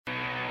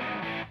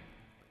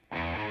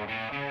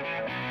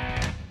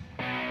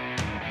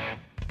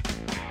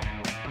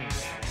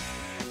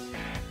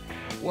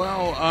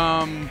Well,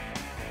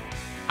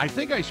 I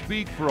think I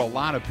speak for a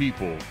lot of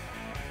people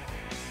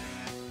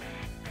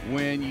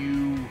when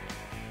you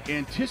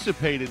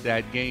anticipated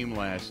that game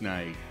last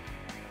night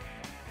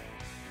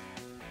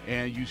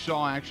and you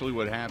saw actually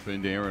what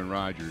happened to Aaron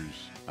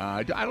Rodgers.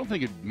 I don't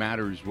think it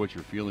matters what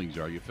your feelings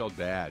are. You felt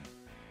bad.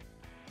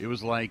 It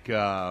was like,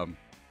 whether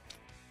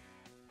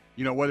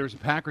it's a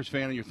Packers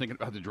fan and you're thinking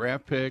about the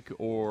draft pick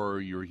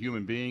or you're a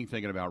human being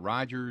thinking about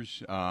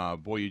Rodgers,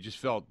 you just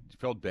felt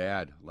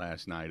bad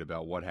last night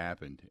about what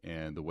happened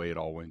and the way it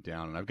all went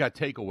down. And I've got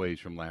takeaways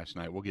from last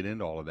night. We'll get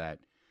into all of that.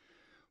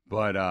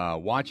 But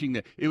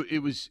watching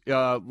it was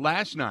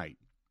last night,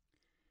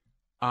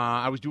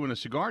 I was doing a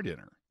cigar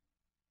dinner.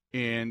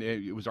 And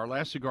it was our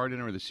last cigar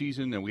dinner of the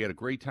season, and we had a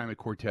great time at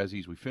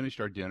Cortez's. We finished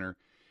our dinner,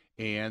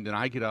 and then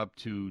I get up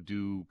to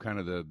do kind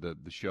of the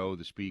show,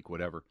 the speak,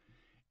 whatever.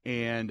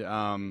 And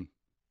I'd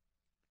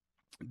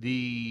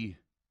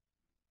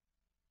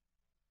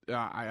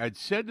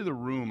said to the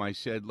room, I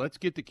said, let's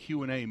get the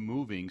Q&A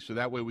moving so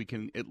that way we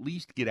can at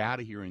least get out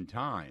of here in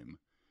time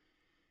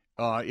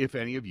if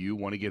any of you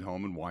want to get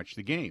home and watch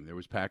the game. There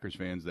was Packers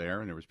fans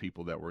there, and there was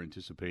people that were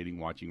anticipating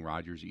watching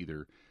Rodgers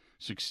either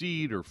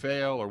succeed or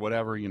fail or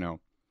whatever,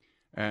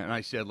 And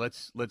I said,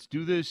 let's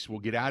do this. We'll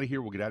get out of here.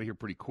 We'll get out of here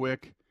pretty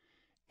quick,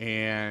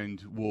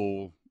 and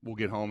we'll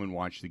get home and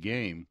watch the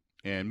game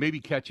and maybe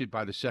catch it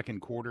by the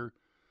second quarter,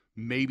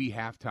 maybe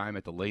halftime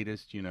at the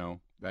latest,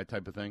 that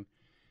type of thing.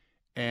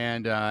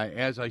 And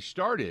as I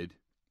started,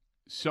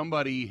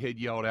 somebody had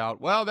yelled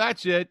out, "Well,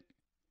 that's it."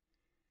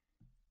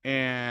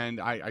 And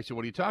I said,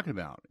 "What are you talking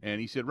about?" And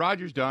he said,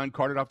 "Rodgers done,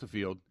 carted off the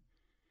field."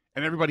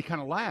 And everybody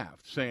kind of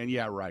laughed, saying,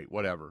 "Yeah, right,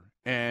 whatever."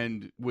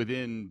 And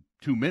within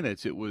 2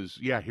 minutes, it was,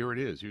 "Yeah, here it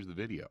is. Here's the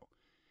video."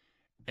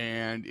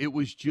 And it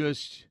was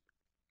just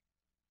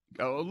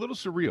a little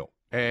surreal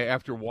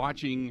after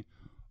watching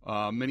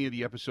many of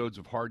the episodes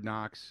of Hard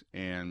Knocks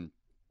and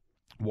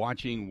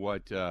watching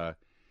what,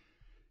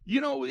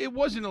 it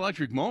was an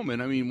electric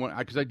moment. I mean,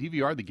 because I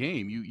DVR'd the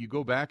game, you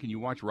go back and you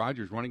watch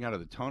Rodgers running out of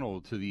the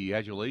tunnel to the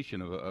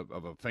adulation of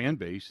a fan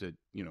base that,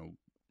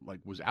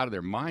 was out of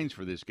their minds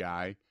for this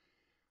guy.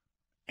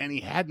 And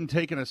he hadn't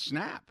taken a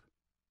snap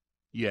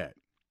yet.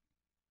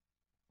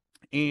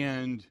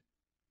 And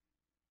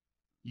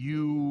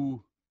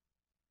you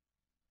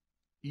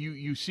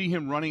see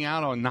him running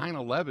out on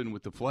 9/11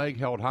 with the flag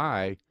held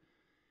high.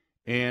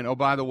 And, oh,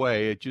 by the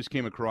way, it just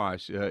came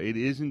across. It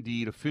is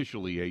indeed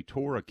officially a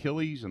torn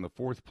Achilles in the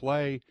fourth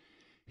play.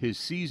 His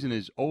season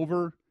is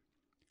over.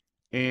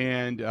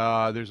 And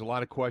there's a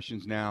lot of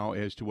questions now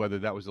as to whether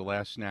that was the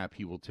last snap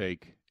he will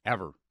take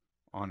ever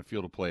on a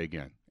field of play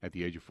again at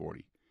the age of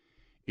 40.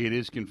 It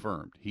is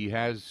confirmed. He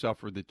has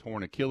suffered the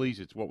torn Achilles.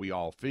 It's what we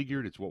all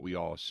figured. It's what we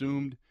all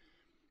assumed.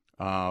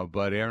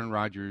 But Aaron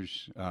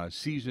Rodgers'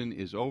 season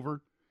is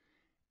over.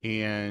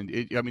 And,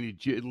 it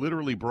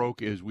literally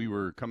broke as we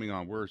were coming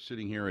on. We're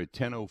sitting here at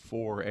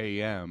 10:04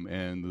 a.m.,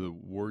 and the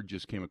word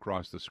just came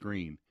across the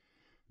screen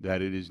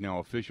that it is now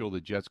official. The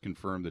Jets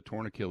confirmed the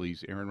torn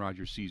Achilles. Aaron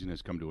Rodgers' season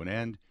has come to an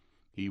end.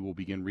 He will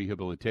begin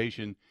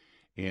rehabilitation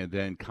and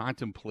then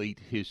contemplate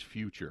his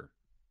future.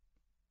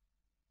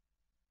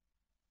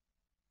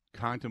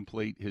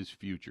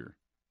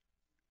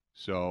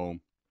 So,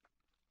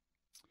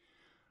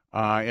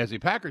 as a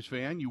Packers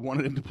fan, you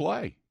wanted him to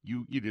play.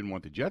 You didn't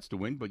want the Jets to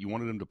win, but you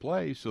wanted him to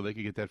play so they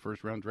could get that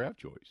first-round draft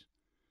choice.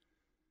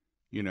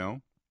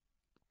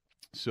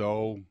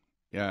 So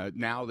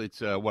now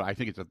it's I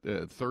think it's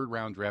a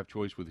third-round draft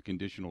choice with a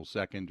conditional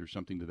second or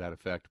something to that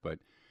effect. But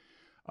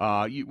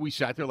we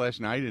sat there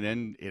last night, and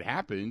then it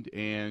happened,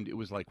 and it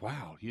was like,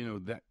 wow,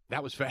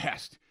 that was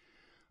fast.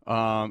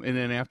 And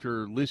then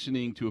after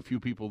listening to a few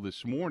people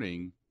this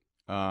morning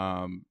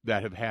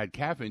that have had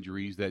calf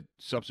injuries that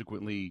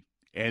subsequently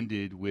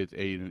ended with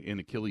an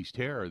Achilles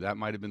tear, that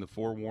might have been the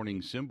forewarning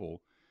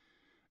symbol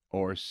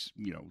or,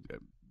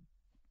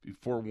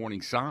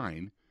 forewarning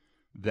sign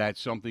that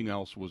something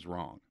else was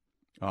wrong.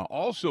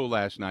 Also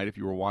last night, if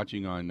you were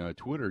watching on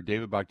Twitter,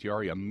 David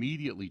Bakhtiari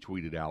immediately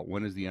tweeted out,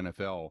 when is the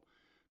NFL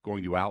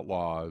going to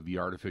outlaw the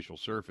artificial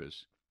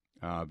surface?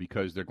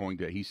 Because they're going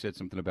to, he said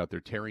something about they're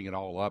tearing it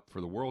all up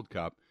for the World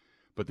Cup,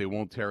 but they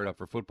won't tear it up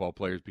for football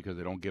players because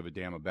they don't give a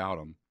damn about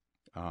them.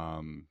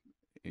 And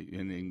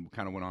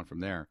kind of went on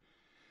from there.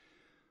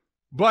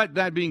 But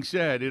that being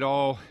said, it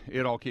all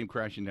came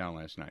crashing down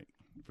last night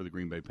for the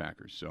Green Bay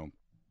Packers. So,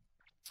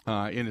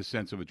 in a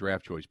sense of a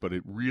draft choice, but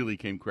it really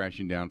came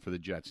crashing down for the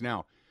Jets.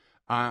 Now,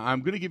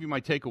 I'm going to give you my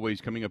takeaways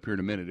coming up here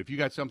in a minute. If you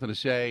got something to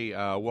say,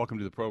 welcome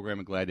to the program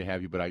and glad to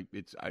have you. But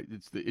it's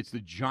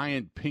the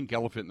giant pink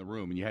elephant in the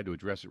room, and you had to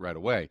address it right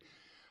away.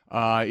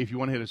 If you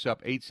want to hit us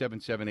up,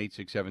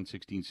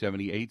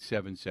 877-867-1670,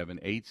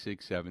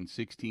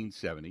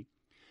 877-867-1670.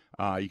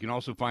 You can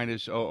also find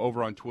us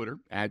over on Twitter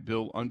at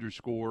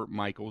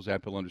Bill_Michaels,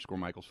 at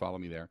Bill_Michaels. Follow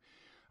me there.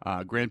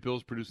 Grant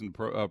Bill's producing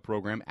the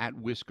program at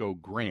Wisco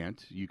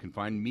Grant. You can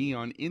find me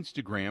on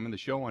Instagram and the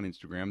show on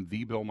Instagram,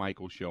 The Bill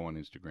Michaels Show on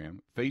Instagram.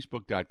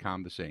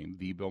 Facebook.com, the same,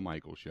 The Bill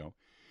Michaels Show.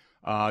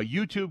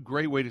 YouTube,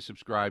 great way to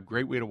subscribe,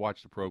 great way to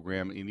watch the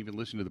program, and even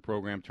listen to the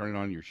program. Turn it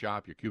on in your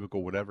shop, your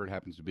cubicle, whatever it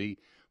happens to be.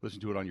 Listen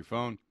to it on your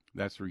phone.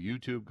 That's through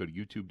YouTube. Go to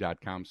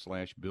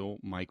youtube.com/Bill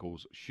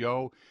Michaels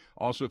Show.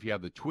 Also, if you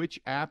have the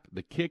Twitch app,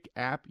 the Kick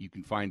app, you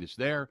can find us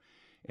there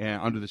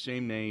under the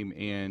same name,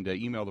 and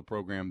email the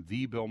program,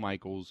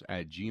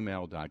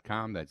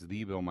 thebillmichaels@gmail.com. That's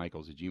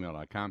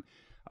thebillmichaels@gmail.com.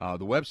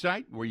 The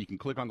website where you can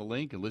click on the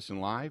link and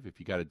listen live. If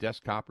you got a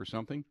desktop or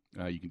something,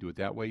 you can do it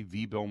that way,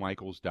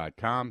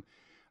 thebillmichaels.com.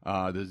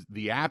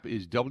 The app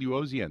is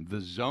WOZN, The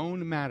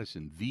Zone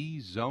Madison, The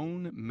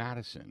Zone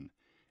Madison.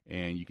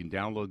 And you can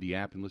download the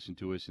app and listen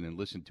to us, and then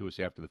listen to us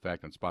after the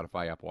fact on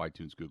Spotify, Apple,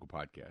 iTunes, Google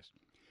Podcasts.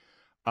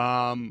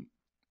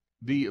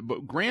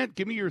 But Grant,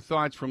 give me your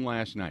thoughts from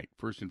last night,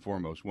 first and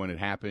foremost, when it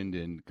happened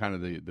and kind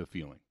of the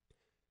feeling.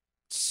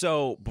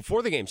 So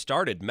before the game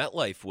started,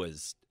 MetLife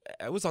was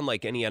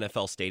unlike any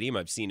NFL stadium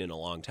I've seen in a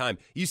long time.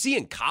 You see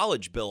in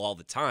college, Bill, all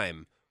the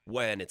time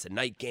when it's a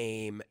night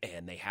game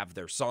and they have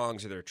their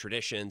songs or their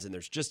traditions and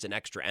there's just an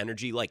extra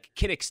energy, like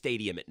Kinnick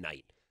Stadium at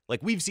night.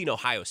 Like, we've seen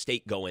Ohio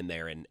State go in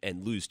there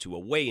and lose to a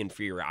way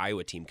inferior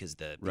Iowa team because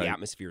the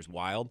atmosphere is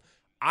wild.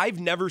 I've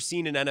never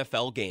seen an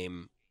NFL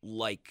game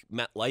like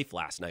MetLife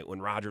last night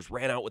when Rodgers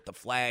ran out with the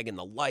flag and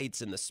the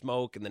lights and the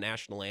smoke and the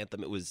national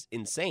anthem. It was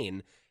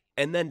insane.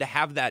 And then to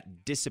have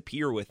that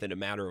disappear within a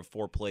matter of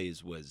 4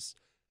 plays was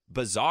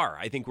bizarre.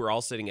 I think we're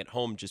all sitting at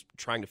home just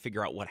trying to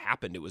figure out what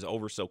happened. It was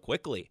over so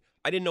quickly.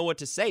 I didn't know what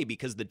to say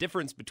because the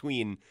difference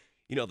between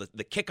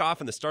the kickoff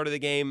and the start of the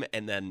game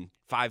and then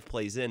 5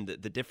 plays in, the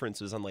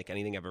difference was unlike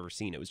anything I've ever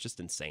seen. It was just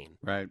insane.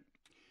 Right.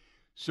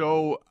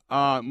 So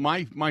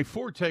my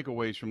 4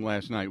 takeaways from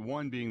last night,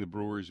 one being the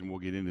Brewers, and we'll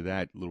get into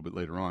that a little bit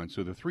later on.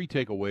 So the 3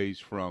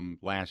 takeaways from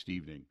last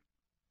evening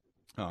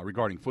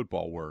regarding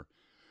football were,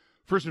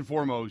 first and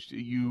foremost,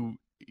 you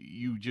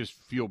just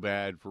feel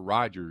bad for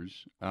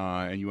Rodgers,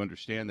 and you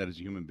understand that as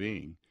a human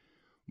being.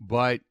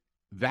 But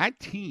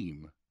that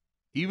team,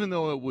 even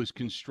though it was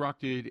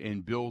constructed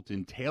and built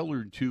and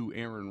tailored to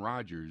Aaron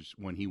Rodgers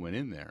when he went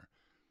in there,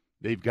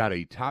 they've got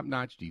a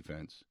top-notch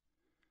defense.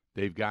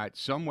 They've got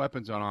some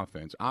weapons on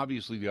offense.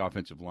 Obviously, the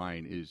offensive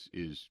line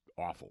is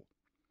awful.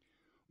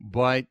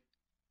 But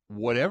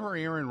whatever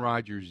Aaron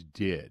Rodgers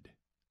did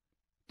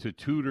to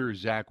tutor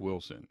Zach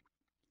Wilson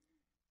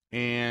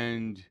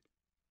and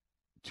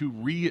to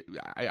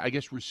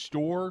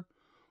restore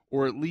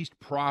or at least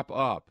prop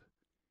up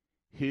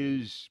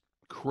his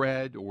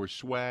cred or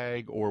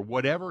swag or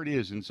whatever it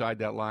is inside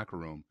that locker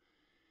room.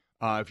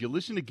 If you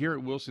listen to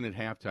Garrett Wilson at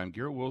halftime,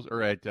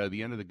 at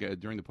the end of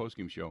during the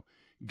postgame show,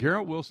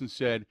 Garrett Wilson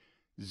said,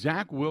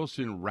 Zach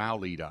Wilson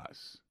rallied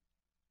us.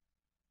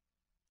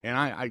 And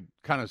I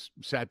kind of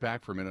sat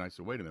back for a minute and I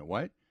said, wait a minute,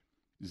 what?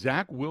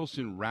 Zach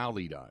Wilson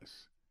rallied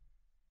us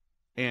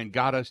and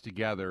got us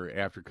together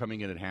after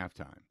coming in at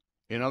halftime.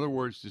 In other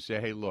words, to say,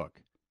 hey,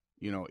 look,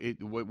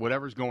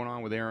 whatever's going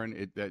on with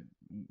Aaron, that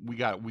we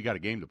got a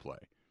game to play.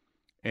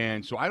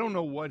 And so I don't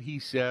know what he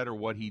said or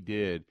what he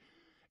did,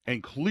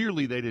 and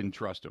clearly they didn't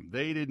trust him.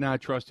 They did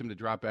not trust him to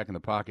drop back in the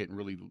pocket and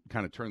really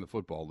kind of turn the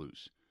football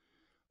loose.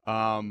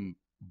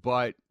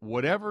 But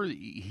whatever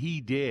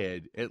he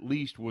did, at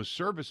least was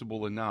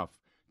serviceable enough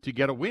to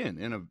get a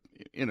win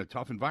in a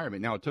tough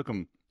environment. Now, it took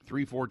him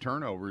 3-4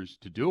 turnovers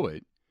to do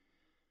it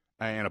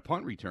and a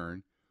punt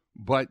return,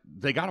 but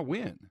they got to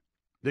win.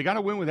 They got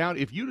to win without –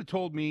 if you'd have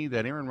told me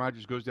that Aaron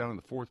Rodgers goes down in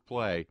the 4th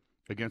play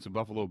against the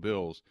Buffalo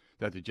Bills,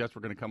 that the Jets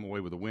were going to come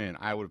away with a win,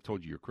 I would have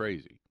told you you're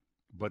crazy.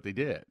 But they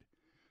did.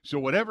 So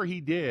whatever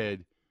he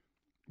did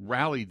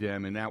rallied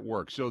them, and that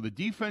worked. So the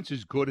defense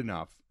is good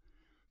enough.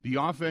 The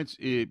offense,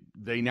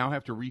 they now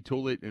have to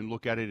retool it and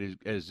look at it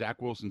as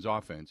Zach Wilson's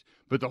offense.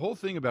 But the whole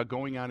thing about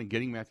going out and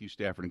getting Matthew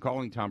Stafford and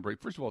calling Tom Brady,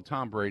 first of all,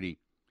 Tom Brady,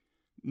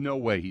 no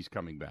way he's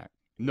coming back.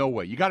 No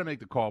way. You got to make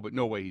the call, but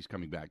no way he's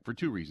coming back for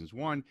 2 reasons.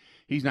 One,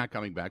 he's not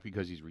coming back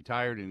because he's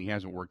retired and he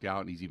hasn't worked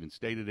out, and he's even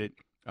stated it.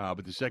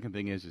 But the second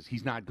thing is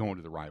he's not going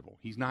to the rival.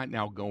 He's not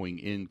now going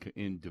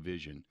in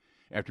division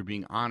after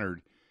being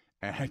honored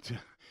at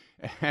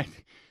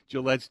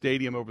Gillette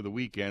Stadium over the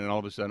weekend, and all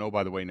of a sudden, oh,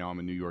 by the way, now I'm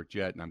a New York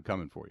Jet and I'm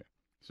coming for you.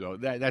 So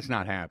that's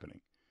not happening.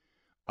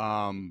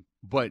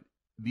 But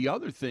the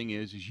other thing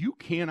is you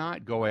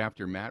cannot go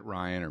after Matt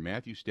Ryan or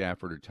Matthew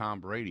Stafford or Tom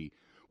Brady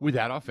with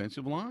that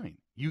offensive line.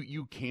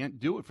 You can't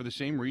do it for the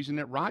same reason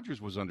that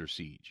Rodgers was under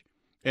siege.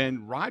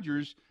 And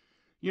Rodgers,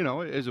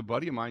 as a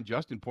buddy of mine,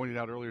 Justin, pointed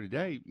out earlier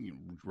today,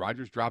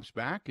 Rodgers drops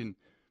back and,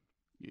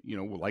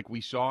 like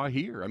we saw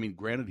here. I mean,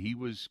 granted, he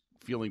was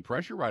feeling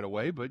pressure right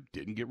away, but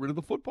didn't get rid of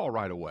the football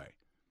right away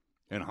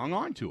and hung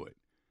on to it.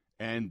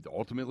 And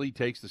ultimately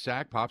takes the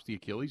sack, pops the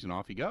Achilles, and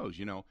off he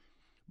goes,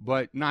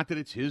 But not that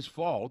it's his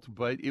fault,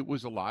 but it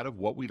was a lot of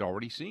what we'd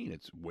already seen.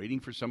 It's waiting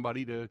for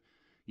somebody to,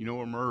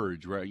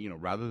 emerge,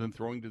 rather than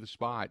throwing to the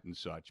spot and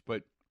such.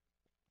 But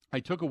I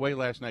took away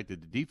last night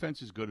that the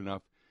defense is good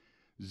enough.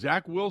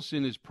 Zach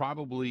Wilson is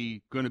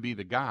probably going to be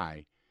the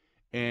guy.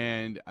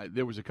 And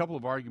there was a couple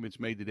of arguments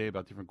made today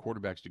about different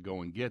quarterbacks to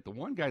go and get. The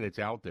one guy that's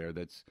out there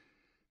that's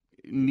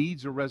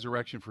needs a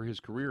resurrection for his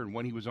career, and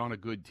when he was on a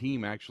good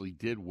team actually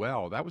did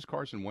well. That was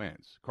Carson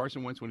Wentz.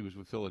 Carson Wentz when he was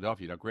with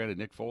Philadelphia. Now, granted,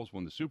 Nick Foles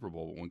won the Super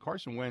Bowl, but when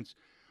Carson Wentz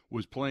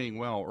was playing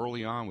well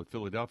early on with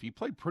Philadelphia, he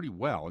played pretty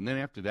well. And then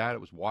after that,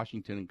 it was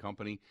Washington and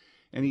company,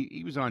 and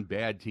he was on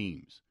bad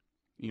teams.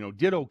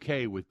 Did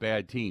okay with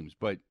bad teams,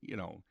 but,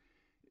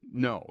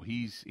 no,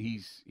 he's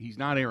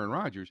not Aaron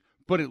Rodgers,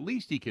 but at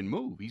least he can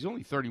move. He's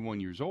only 31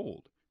 years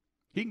old.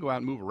 He can go out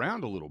and move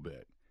around a little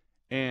bit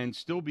and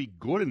still be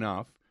good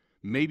enough,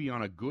 maybe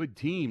on a good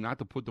team, not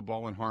to put the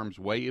ball in harm's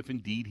way if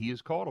indeed he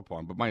is called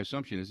upon. But my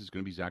assumption is it's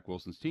going to be Zach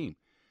Wilson's team.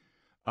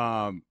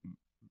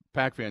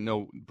 Pack fan,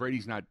 no,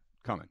 Brady's not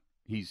coming.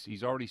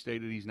 He's already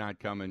stated he's not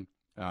coming.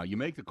 You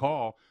make the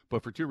call,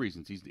 but for two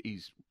reasons.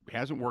 He's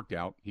hasn't worked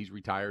out. He's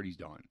retired. He's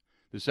done.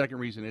 The second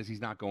reason is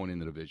he's not going in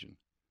the division.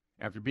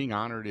 After being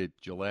honored at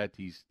Gillette,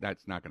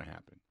 that's not going to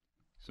happen.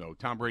 So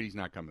Tom Brady's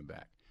not coming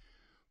back.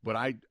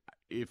 But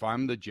if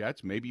I'm the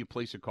Jets, maybe you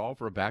place a call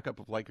for a backup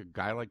of like a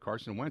guy like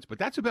Carson Wentz. But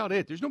that's about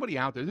it. There's nobody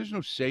out there. There's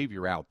no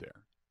savior out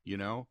there.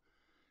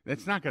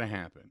 That's not going to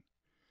happen.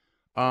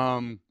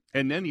 And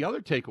then the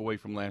other takeaway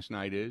from last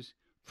night is,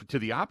 to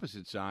the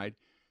opposite side,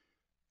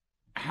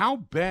 how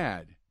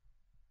bad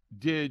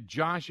did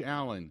Josh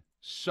Allen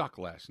suck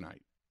last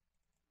night?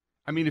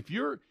 I mean, if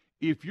you're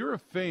a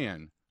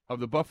fan of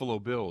the Buffalo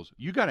Bills,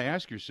 you got to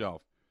ask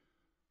yourself,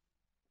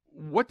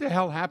 what the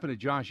hell happened to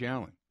Josh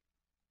Allen?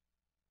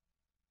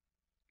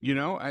 He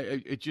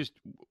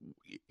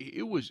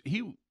was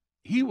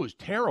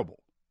terrible.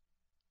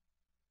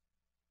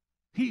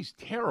 He's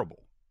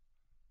terrible.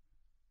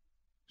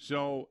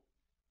 So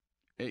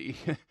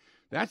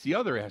that's the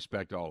other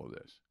aspect of all of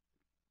this.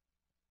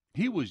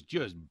 He was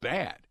just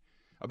bad,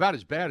 about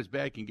as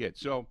bad can get.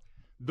 So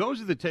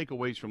those are the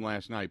takeaways from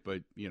last night.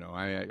 But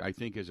I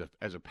think as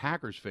a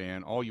Packers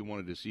fan, all you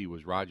wanted to see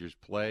was Rodgers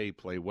play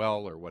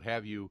well, or what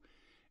have you,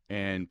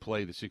 and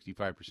play the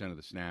 65% of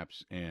the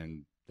snaps,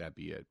 and that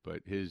be it.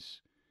 But his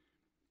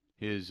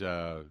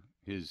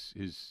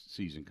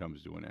season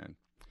comes to an end.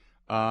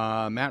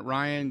 Matt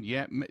Ryan,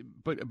 yeah,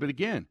 but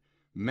again,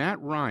 Matt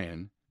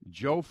Ryan,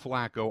 Joe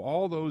Flacco,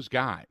 all those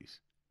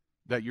guys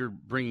that you're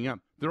bringing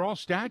up, they're all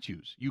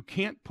statues. You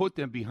can't put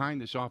them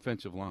behind this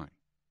offensive line.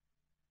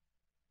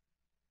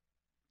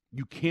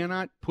 You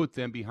cannot put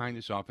them behind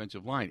this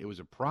offensive line. It was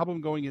a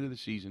problem going into the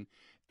season.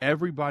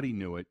 Everybody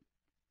knew it.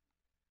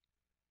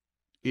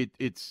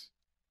 It's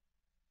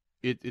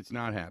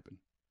not happening.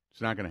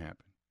 It's not going to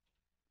happen.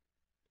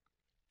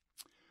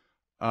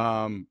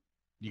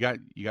 You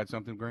got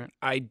something, Grant?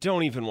 I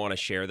don't even want to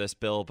share this,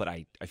 Bill, but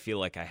I feel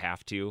like I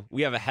have to.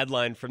 We have a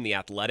headline from The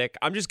Athletic.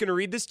 I'm just going to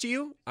read this to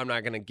you. I'm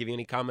not going to give you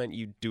any comment.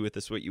 You do with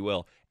this what you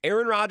will.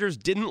 Aaron Rodgers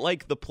didn't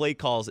like the play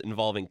calls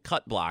involving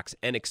cut blocks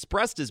and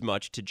expressed as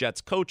much to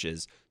Jets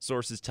coaches,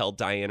 sources tell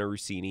Diana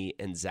Rossini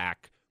and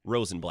Zach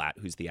Rosenblatt,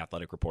 who's the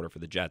athletic reporter for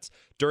the Jets.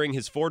 During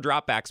his 4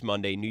 dropbacks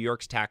Monday, New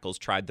York's tackles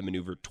tried the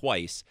maneuver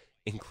twice,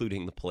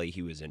 including the play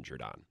he was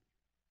injured on.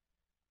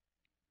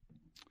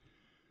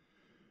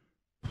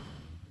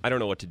 I don't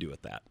know what to do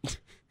with that.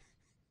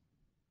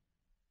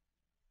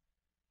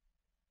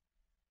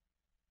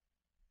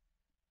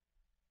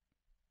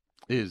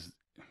 Is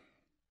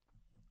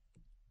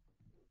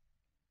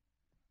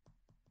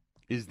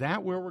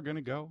that where we're going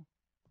to go?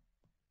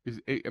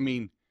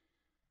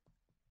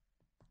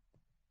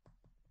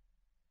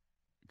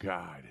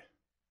 God.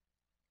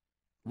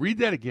 Read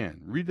that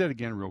again. Read that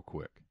again real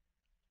quick.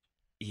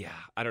 Yeah,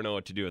 I don't know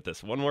what to do with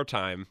this. One more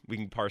time, we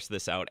can parse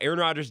this out. Aaron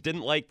Rodgers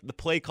didn't like the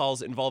play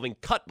calls involving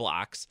cut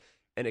blocks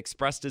and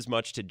expressed as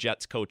much to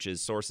Jets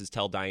coaches, sources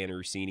tell Diana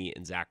Rossini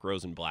and Zach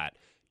Rosenblatt.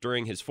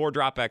 During his 4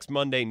 dropbacks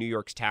Monday, New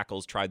York's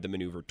tackles tried the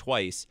maneuver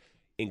twice,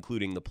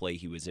 including the play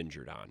he was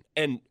injured on.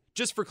 And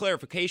just for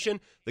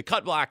clarification, the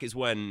cut block is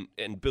when,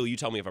 and Bill, you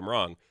tell me if I'm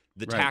wrong,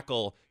 the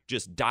tackle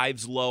just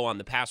dives low on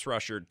the pass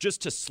rusher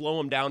just to slow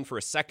him down for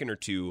a second or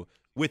two,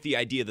 with the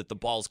idea that the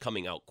ball's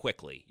coming out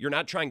quickly. You're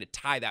not trying to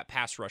tie that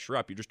pass rusher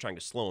up. You're just trying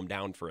to slow him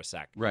down for a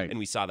sec. Right. And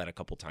we saw that a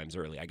couple times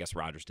early. I guess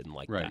Rodgers didn't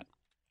like that.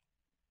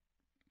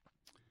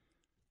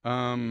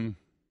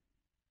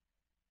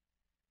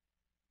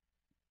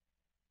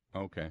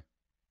 Okay.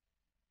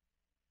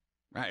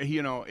 I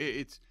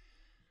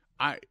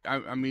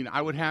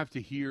would have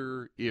to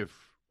hear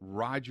if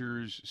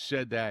Rodgers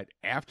said that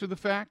after the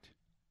fact.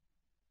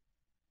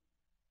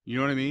 You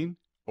know what I mean?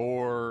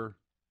 Or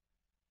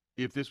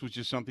if this was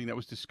just something that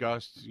was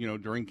discussed,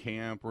 during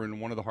camp or in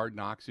one of the Hard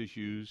Knocks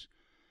issues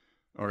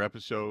or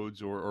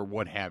episodes or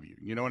what have you.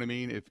 You know what I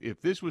mean?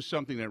 If this was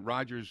something that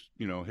Rodgers,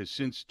 has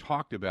since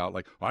talked about,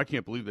 like, I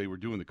can't believe they were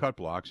doing the cut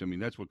blocks. I mean,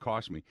 that's what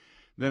cost me.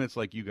 Then it's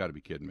like, you got to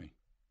be kidding me.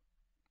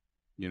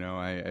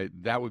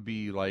 That would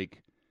be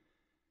like,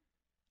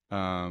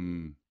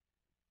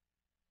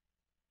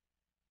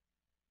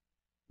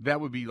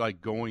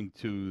 going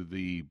to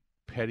the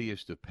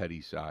pettiest of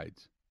petty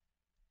sides.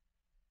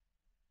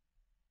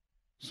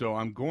 So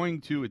I'm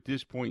going to, at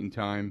this point in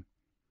time,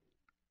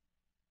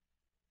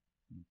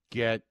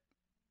 give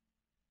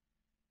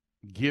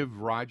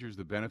Rodgers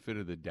the benefit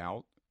of the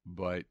doubt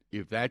But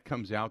if that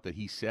comes out that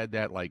he said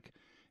that like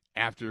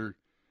after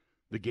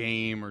the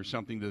game or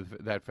something to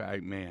that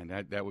fact, man,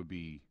 that would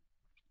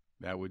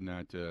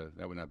not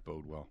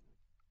bode well.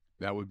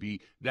 That would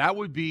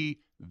be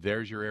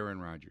there's your Aaron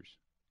Rodgers,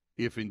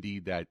 if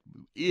indeed that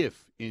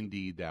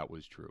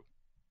was true.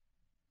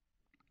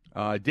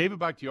 David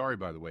Bakhtiari,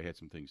 by the way, had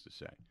some things to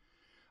say.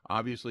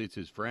 Obviously, it's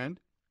his friend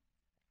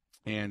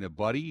and a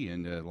buddy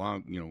and a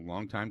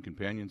longtime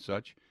companion,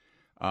 such.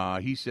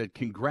 He said,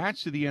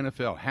 "Congrats to the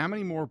NFL. How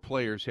many more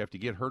players have to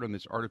get hurt on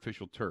this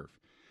artificial turf?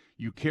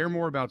 You care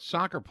more about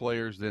soccer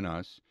players than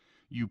us.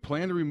 You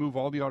plan to remove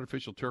all the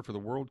artificial turf for the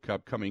World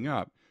Cup coming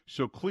up,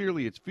 so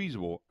clearly it's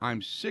feasible.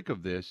 I'm sick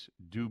of this.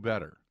 Do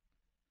better."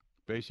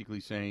 Basically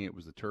saying it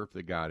was the turf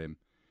that got him,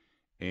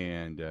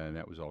 and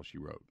that was all she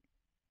wrote.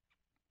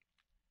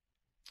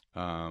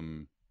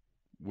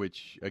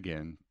 Which,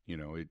 again,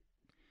 it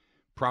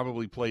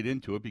probably played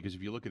into it, because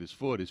if you look at his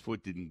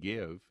foot didn't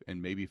give,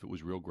 and maybe if it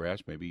was real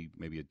grass, maybe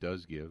it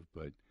does give,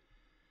 but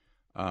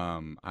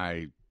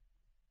I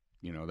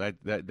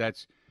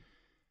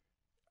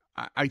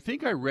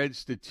think I read,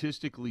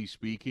 statistically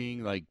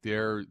speaking, like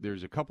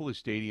there's a couple of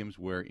stadiums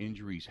where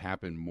injuries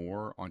happen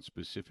more on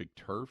specific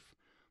turf,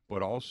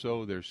 but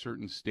also there's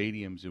certain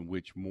stadiums in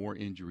which more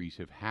injuries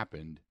have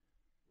happened,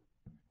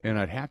 and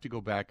I'd have to go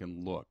back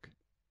and look.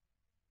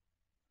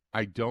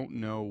 I don't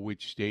know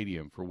which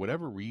stadium. For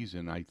whatever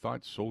reason, I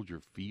thought Soldier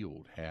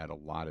Field had a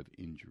lot of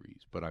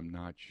injuries, but I'm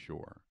not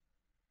sure.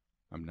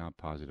 I'm not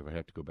positive. I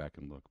have to go back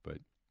and look. But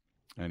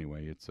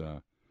anyway, it's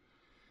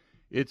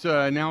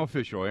now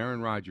official.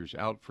 Aaron Rodgers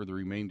out for the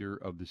remainder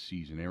of the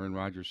season. Aaron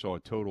Rodgers saw a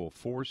total of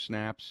 4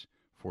 snaps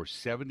for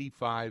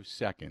 75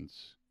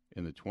 seconds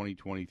in the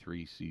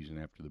 2023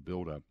 season after the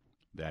buildup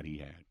that he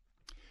had.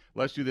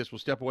 Let's do this. We'll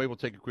step away. We'll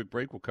take a quick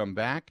break. We'll come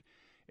back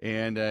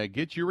and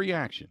get your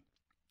reaction.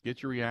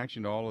 Get your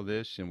reaction to all of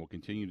this, and we'll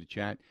continue to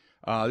chat.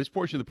 This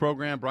portion of the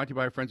program brought to you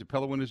by our friends at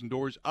Pella Windows and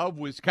Doors of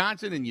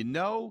Wisconsin. And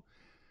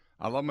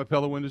I love my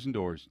Pella Windows and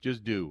Doors.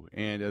 Just do.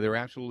 And they're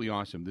absolutely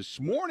awesome. This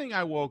morning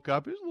I woke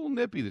up. It was a little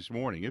nippy this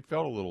morning. It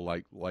felt a little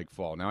like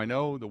fall. Now, I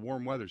know the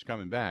warm weather's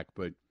coming back,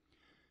 but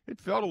it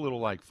felt a little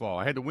like fall.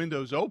 I had the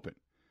windows open.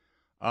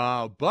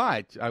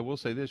 But I will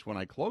say this. When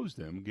I closed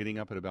them, getting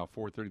up at about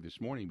 4:30 this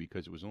morning,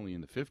 because it was only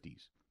in the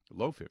 50s,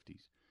 low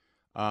 50s,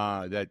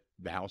 that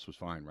the house was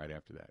fine right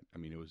after that. I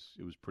mean, it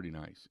was pretty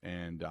nice,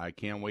 and I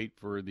can't wait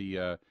for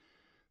the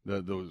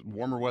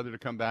warmer weather to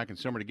come back and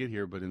summer to get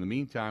here. But in the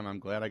meantime, I'm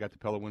glad I got the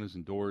Pella Windows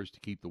and Doors to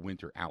keep the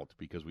winter out,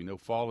 because we know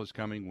fall is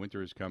coming,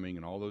 winter is coming,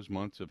 and all those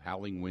months of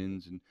howling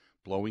winds and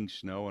blowing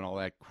snow and all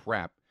that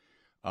crap,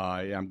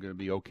 I'm going to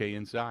be okay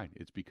inside.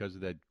 It's because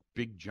of that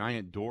big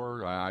giant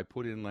door I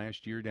put in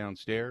last year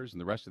downstairs,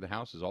 and the rest of the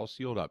house is all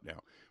sealed up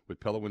now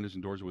with Pella Windows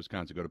and Doors of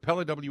Wisconsin. Go to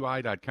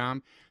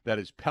PellaWI.com. That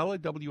is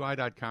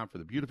PellaWI.com for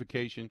the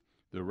beautification,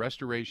 the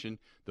restoration,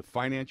 the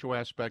financial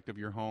aspect of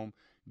your home,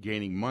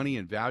 gaining money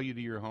and value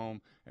to your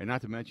home, and not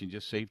to mention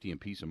just safety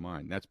and peace of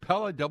mind. That's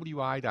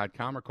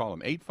PellaWI.com, or call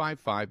them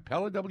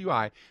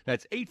 855-PELLA-WI.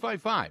 That's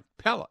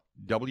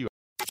 855-PELLA-WI.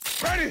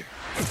 Ready?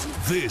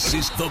 This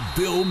is the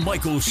Bill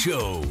Michaels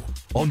Show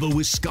on the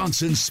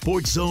Wisconsin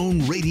Sports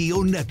Zone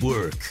Radio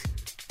Network.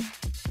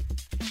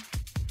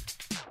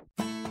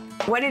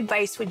 What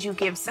advice would you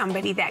give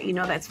somebody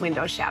that's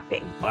window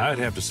shopping? I'd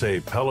have to say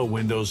Pella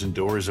Windows and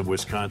Doors of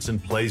Wisconsin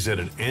plays at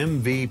an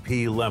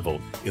MVP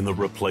level in the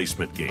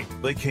replacement game.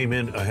 They came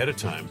in ahead of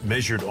time,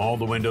 measured all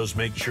the windows,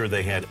 make sure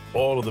they had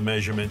all of the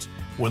measurements.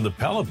 When the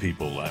Pella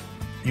people left,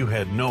 you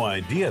had no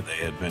idea they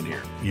had been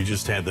here. You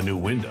just had the new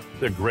window.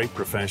 They're great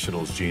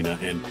professionals, Gina,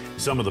 and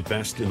some of the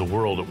best in the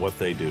world at what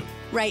they do.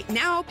 Right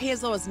now, pay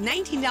as low as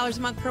 $19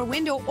 a month per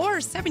window or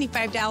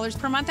 $75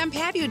 per month on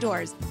patio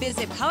doors.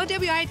 Visit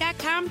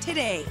PellaWI.com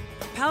today.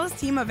 Pella's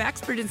team of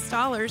expert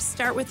installers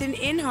start with an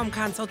in-home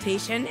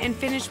consultation and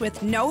finish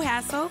with no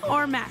hassle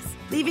or mess,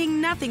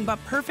 leaving nothing but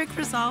perfect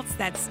results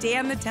that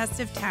stand the test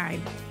of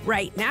time.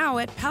 Right now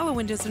at Pella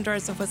Windows and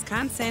Doors of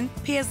Wisconsin,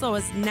 pay as low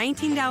as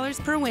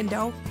 $19 per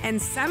window and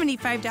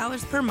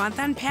 $75 per month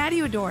on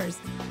patio doors.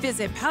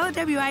 Visit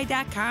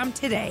PellaWI.com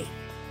today.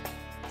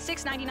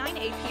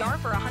 $6.99 APR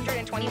for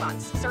 120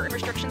 months. Certain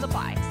restrictions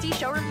apply. See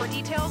showroom for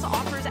details.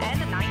 Offers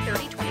end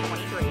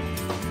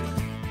 9/30/2023.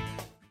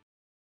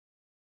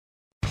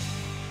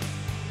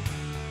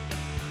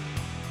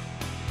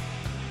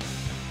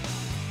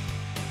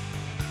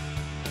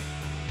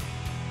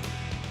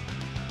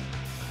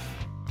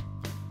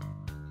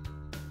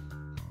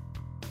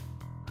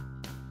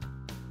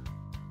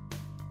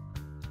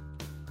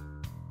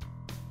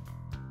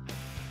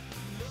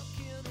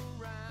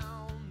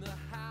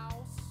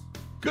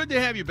 Good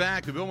to have you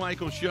back. The Bill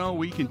Michaels Show.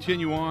 We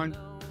continue on.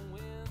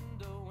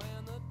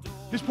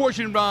 This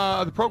portion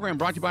of the program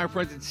brought to you by our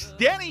friends at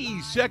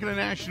Stenny's, Second and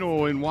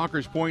National in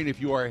Walker's Point. If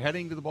you are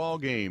heading to the ball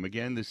game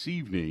again this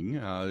evening,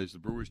 as the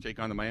Brewers take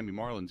on the Miami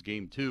Marlins,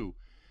 Game 2,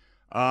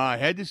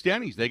 head to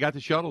Stenny's. They got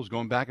the shuttles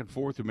going back and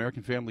forth to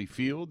American Family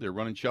Field. They're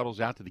running shuttles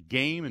out to the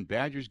game and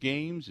Badgers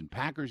games and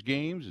Packers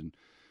games and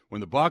when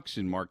the Bucks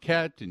and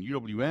Marquette and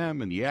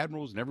UWM and the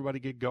Admirals and everybody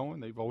get going,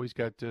 they've always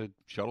got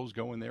shuttles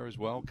going there as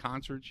well,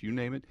 concerts, you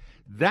name it.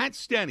 That's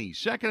Stenny's,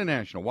 second to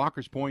national.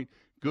 Walker's Point,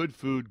 good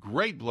food,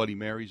 great Bloody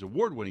Marys,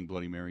 award-winning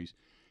Bloody Marys,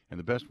 and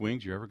the best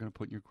wings you're ever going to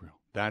put in your grill.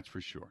 That's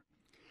for sure.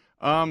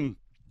 Brandon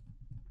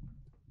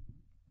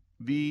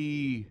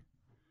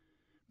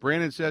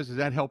says, does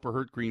that help or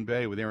hurt Green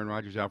Bay with Aaron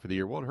Rodgers out for the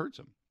year? Well, it hurts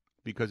him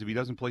because if he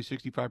doesn't play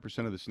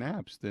 65% of the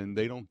snaps, then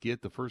they don't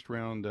get the first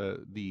round,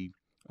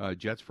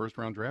 Jets'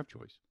 first-round draft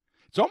choice.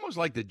 It's almost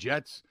like the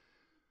Jets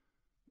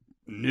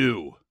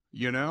knew,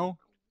 you know?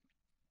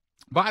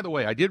 By the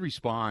way, I did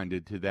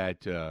respond to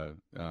that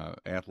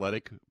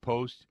Athletic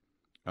post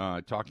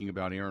talking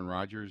about Aaron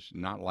Rodgers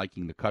not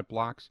liking the cut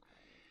blocks.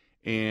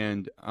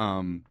 And,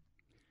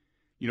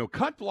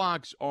 cut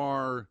blocks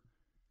are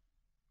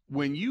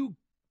when you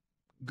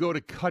go to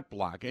cut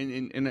block,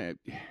 and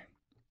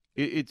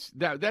it's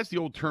that's the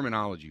old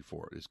terminology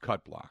for it, is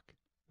cut block,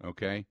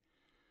 okay?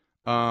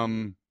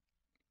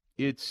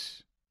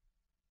 It's,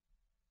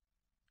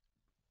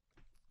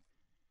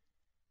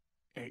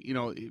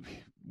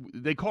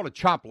 they called it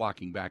chop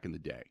blocking back in the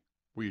day,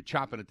 where you're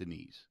chopping at the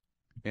knees,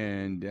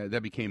 and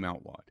that became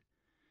outlawed.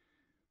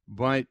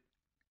 But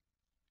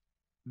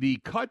the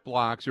cut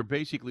blocks are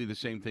basically the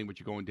same thing, but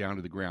you're going down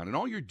to the ground. And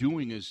all you're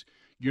doing is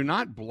you're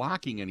not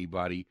blocking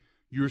anybody,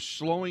 you're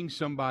slowing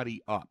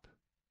somebody up.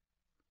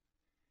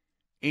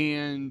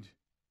 And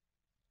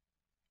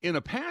in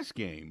a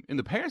passing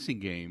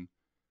game,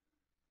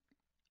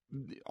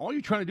 all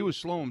you're trying to do is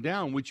slow him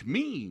down, which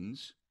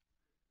means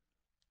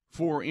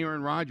for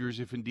Aaron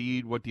Rodgers, if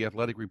indeed what the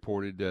Athletic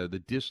reported,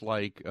 the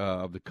dislike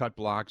of the cut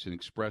blocks and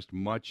expressed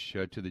much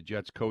to the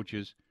Jets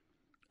coaches,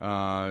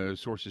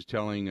 sources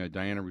telling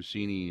Diana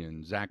Rossini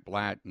and Zach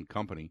Blatt and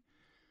company.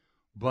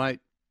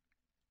 But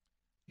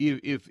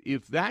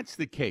if that's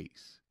the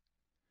case,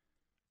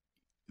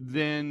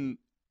 then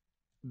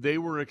they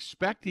were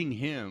expecting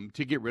him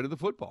to get rid of the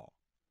football.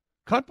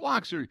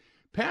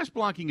 Pass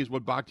blocking is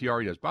what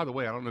Bakhtiari does. By the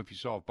way, I don't know if you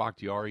saw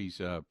Bakhtiari's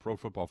Pro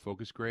Football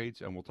Focus grades,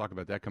 and we'll talk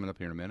about that coming up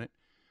here in a minute.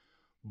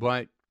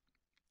 But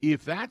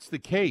if that's the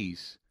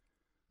case,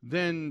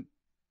 then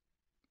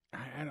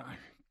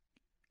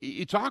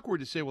it's awkward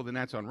to say, well, then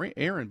that's on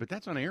Aaron, but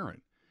that's on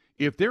Aaron.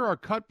 If there are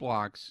cut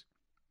blocks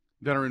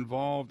that are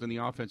involved in the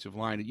offensive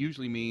line, it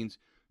usually means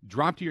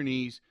drop to your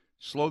knees,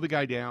 slow the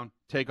guy down,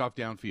 take off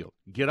downfield.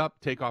 Get up,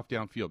 take off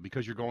downfield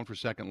because you're going for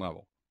second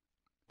level.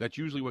 That's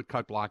usually what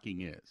cut blocking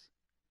is.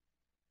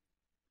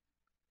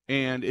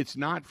 And it's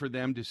not for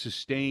them to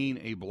sustain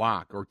a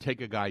block or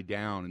take a guy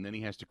down, and then he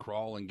has to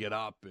crawl and get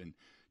up and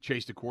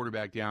chase the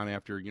quarterback down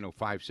after,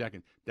 5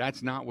 seconds.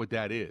 That's not what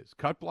that is.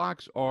 Cut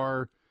blocks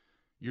are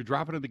you're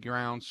dropping to the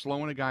ground,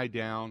 slowing a guy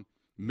down.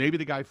 Maybe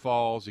the guy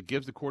falls. It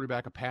gives the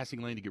quarterback a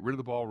passing lane to get rid of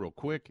the ball real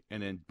quick,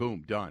 and then,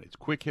 boom, done. It's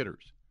quick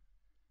hitters.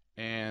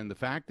 And the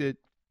fact that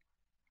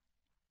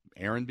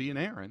Aaron being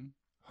Aaron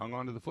hung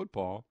on to the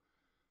football,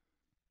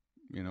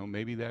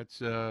 maybe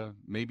that's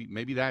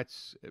maybe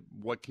that's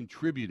what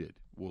contributed,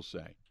 we'll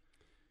say,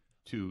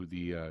 to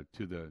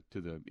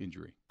the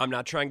injury. I'm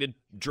not trying to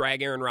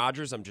drag Aaron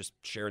Rodgers. I'm just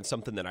sharing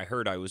something that I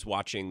heard. I was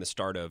watching the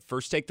start of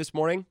First Take this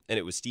morning, and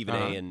it was Stephen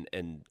A.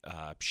 and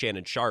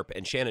Shannon Sharp.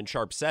 And Shannon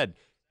Sharp said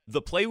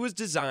the play was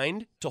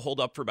designed to hold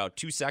up for about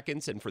 2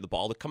 seconds and for the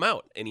ball to come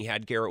out. And he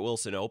had Garrett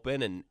Wilson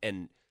open,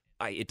 and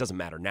it doesn't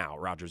matter now.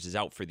 Rodgers is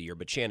out for the year.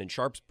 But Shannon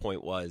Sharp's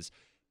point was,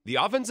 the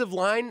offensive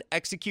line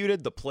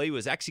executed, the play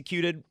was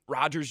executed,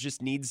 Rodgers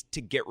just needs to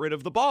get rid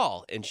of the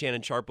ball. And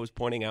Shannon Sharp was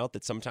pointing out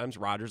that sometimes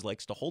Rodgers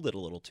likes to hold it a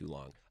little too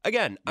long.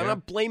 Again, I'm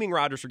not blaming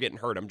Rodgers for getting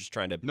hurt. I'm just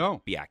trying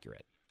to be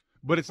accurate.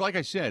 But it's like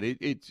I said,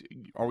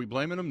 are we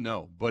blaming him?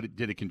 No. But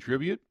did it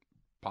contribute?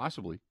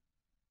 Possibly.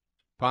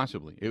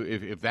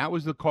 If that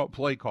was the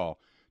play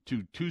call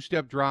to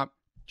two-step drop,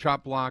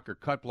 chop block, or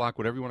cut block,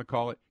 whatever you want to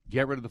call it,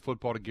 get rid of the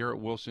football to Garrett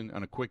Wilson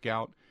on a quick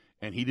out,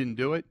 and he didn't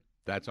do it,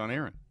 that's on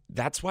Aaron.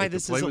 That's why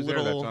this is a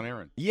little. That's on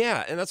Aaron.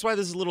 Yeah, and that's why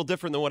this is a little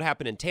different than what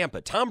happened in Tampa.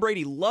 Tom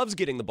Brady loves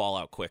getting the ball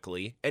out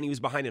quickly, and he was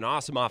behind an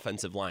awesome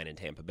offensive line in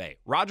Tampa Bay.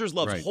 Rodgers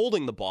loves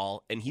holding the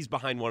ball, and he's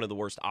behind one of the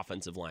worst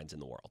offensive lines in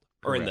the world,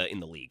 or in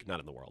the league, not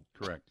in the world.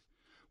 Correct.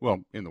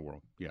 Well, in the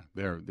world, yeah,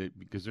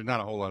 because there's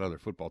not a whole lot of other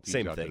football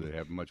teams out there that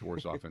have a much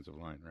worse offensive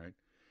line,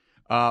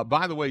 right?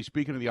 By the way,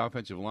 speaking of the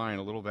offensive line,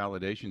 a little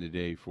validation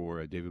today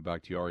for David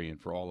Bakhtiari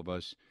and for all of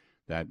us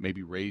that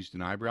maybe raised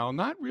an eyebrow,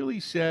 not really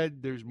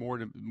said there's more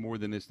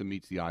than this that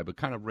meets the eye, but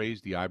kind of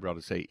raised the eyebrow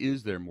to say,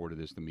 is there more to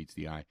this than meets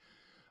the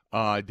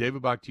eye?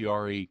 David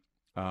Bakhtiari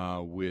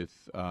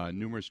with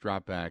numerous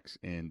dropbacks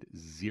and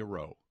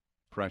 0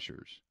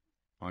 pressures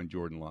on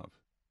Jordan Love.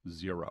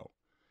 0.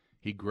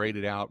 He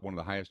graded out one of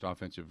the highest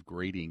offensive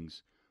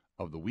gradings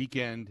of the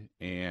weekend,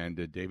 and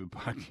David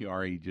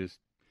Bakhtiari just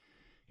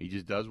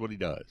does what he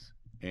does.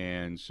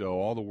 And so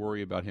all the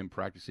worry about him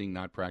practicing,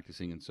 not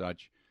practicing and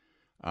such,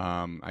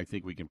 I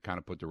think we can kind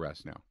of put to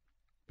rest now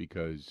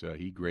because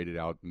he graded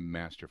out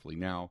masterfully.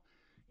 Now,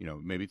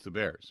 maybe it's the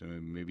Bears. I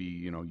mean, maybe,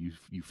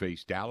 you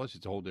face Dallas,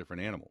 it's a whole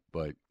different animal.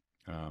 But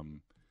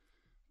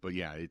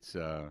yeah, it's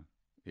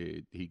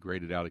he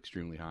graded out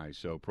extremely high.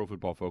 So Pro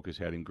Football Focus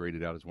had him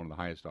graded out as one of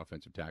the highest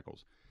offensive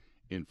tackles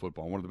in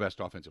football, one of the best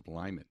offensive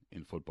linemen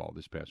in football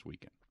this past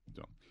weekend.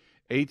 So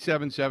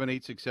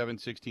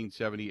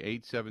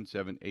 877-867-1670,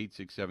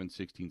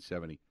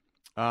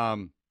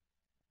 877-867-1670.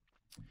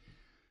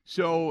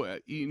 So,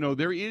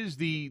 there is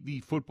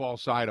the football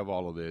side of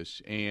all of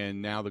this, and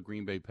now the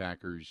Green Bay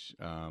Packers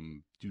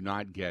do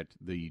not get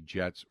the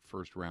Jets'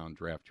 first-round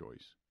draft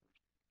choice.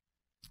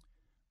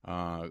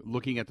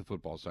 Looking at the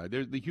football side,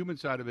 the human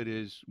side of it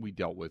is we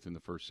dealt with in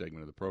the first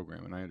segment of the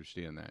program, and I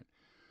understand that.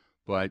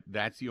 But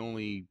that's the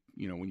only,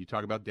 when you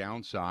talk about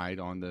downside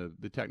on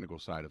the technical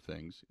side of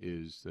things,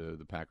 is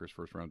the Packers'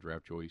 first-round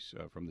draft choice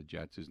from the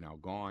Jets is now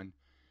gone,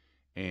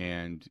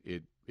 and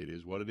it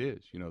is what it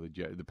is.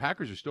 The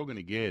Packers are still going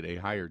to get a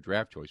higher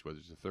draft choice, whether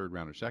it's the third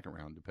round or second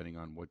round, depending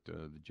on what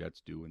the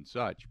Jets do and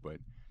such.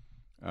 But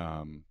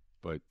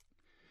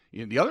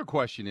the other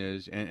question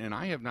is, and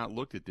I have not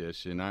looked at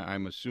this, and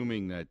I'm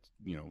assuming that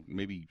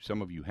maybe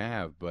some of you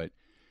have, but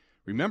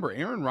remember,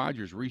 Aaron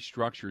Rodgers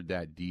restructured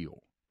that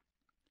deal.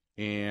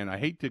 And I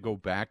hate to go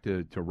back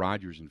to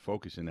Rodgers and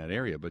focus in that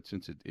area, but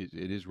since it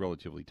is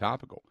relatively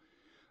topical,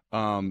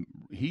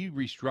 he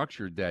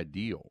restructured that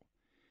deal.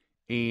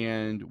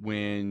 And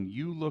when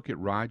you look at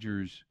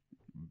Rodgers,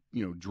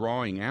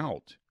 drawing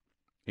out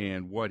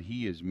and what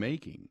he is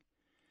making,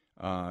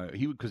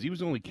 because he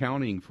was only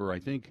counting for, I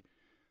think,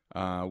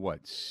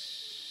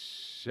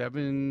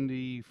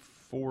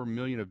 $74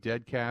 million of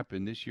dead cap,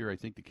 and this year I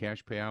think the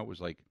cash payout was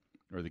the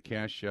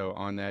cash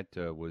on that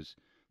was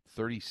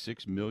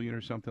 $36 million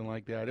or something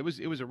like that. It was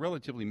a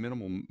relatively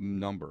minimal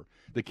number.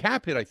 The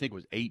cap hit I think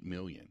was $8 or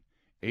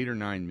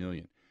 $9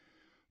 million,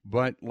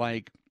 but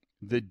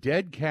the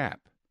dead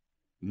cap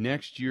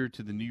next year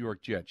to the New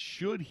York Jets,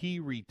 should he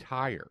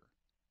retire,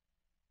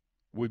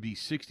 would be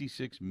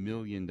 $66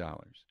 million.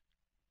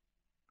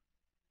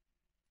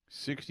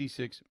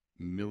 $66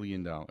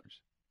 million.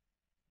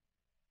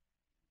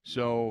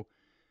 So,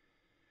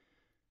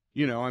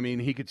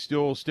 he could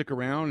still stick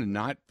around and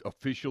not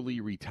officially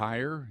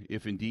retire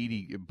if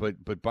indeed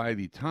but by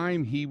the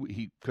time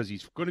because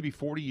he's going to be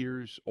 40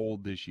 years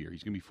old this year.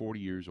 He's going to be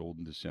 40 years old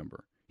in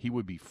December. He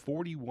would be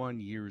 41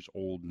 years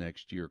old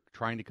next year,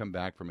 trying to come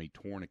back from a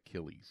torn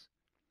Achilles,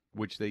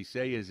 which they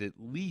say is at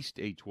least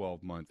a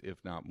 12-month, if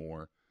not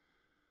more,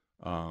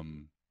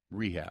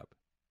 rehab,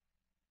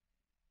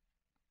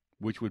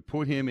 which would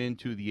put him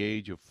into the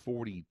age of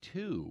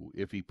 42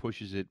 if he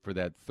pushes it for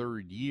that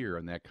third year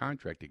on that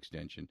contract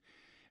extension.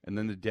 And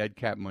then the dead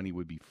cap money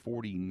would be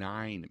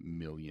 $49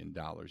 million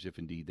if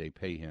indeed they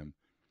pay him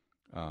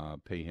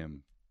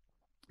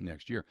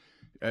next year.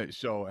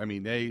 That's the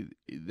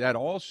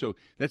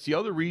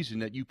other reason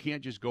that you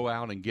can't just go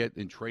out and get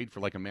and trade for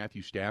like a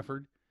Matthew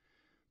Stafford,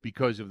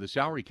 because of the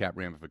salary cap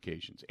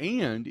ramifications.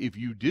 And if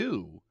you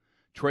do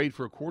trade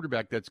for a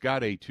quarterback that's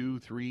got a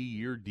 2-3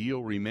 year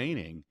deal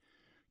remaining,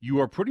 you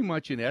are pretty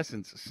much in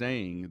essence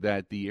saying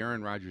that the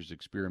Aaron Rodgers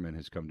experiment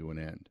has come to an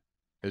end.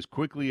 As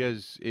quickly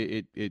as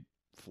it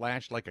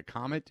flashed like a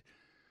comet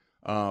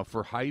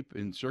for hype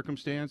and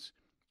circumstance,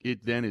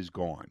 it then is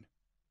gone.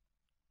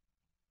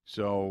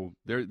 So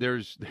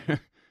there's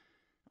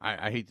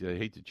I hate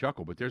to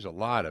chuckle, but there's a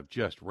lot of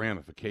just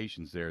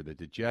ramifications there that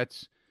the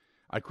Jets,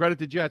 I credit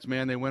the Jets,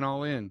 man, they went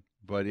all in,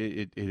 but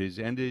it has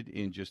ended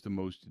in just the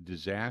most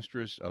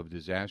disastrous of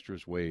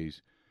disastrous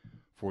ways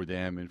for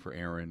them and for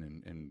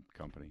Aaron and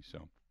company.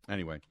 So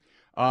anyway,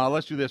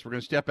 let's do this. We're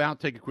going to step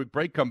out, take a quick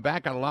break, come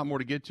back. Got a lot more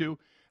to get to.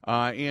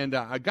 And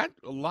I got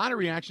a lot of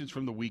reactions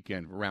from the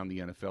weekend around the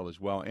NFL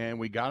as well. And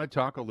we got to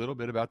talk a little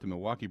bit about the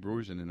Milwaukee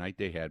Brewers and the night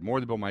they had. More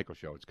of the Bill Michaels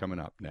Show. It's coming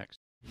up next.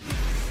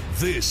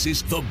 This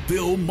is the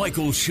Bill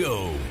Michaels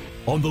Show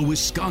on the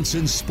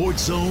Wisconsin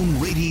Sports Zone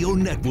Radio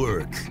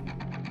Network.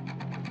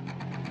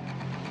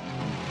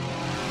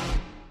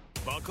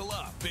 Buckle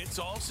up. It's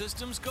all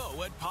systems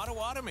go at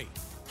Potawatomi.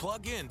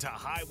 Plug in to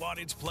high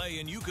wattage play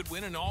and you could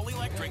win an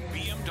all-electric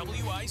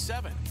BMW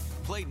i7.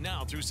 Play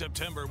now through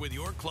September with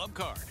your club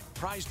card.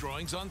 Prize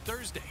drawings on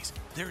Thursdays.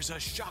 There's a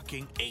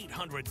shocking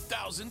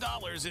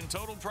 $800,000 in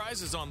total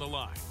prizes on the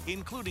line,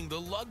 including the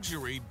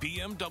luxury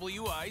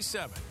BMW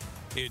i7.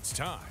 It's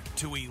time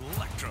to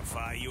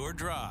electrify your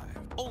drive.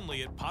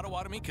 Only at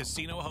Potawatomi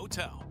Casino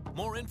Hotel.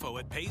 More info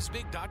at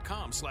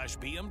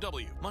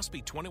paysbig.com/BMW. Must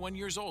be 21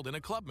 years old and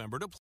a club member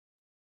to play.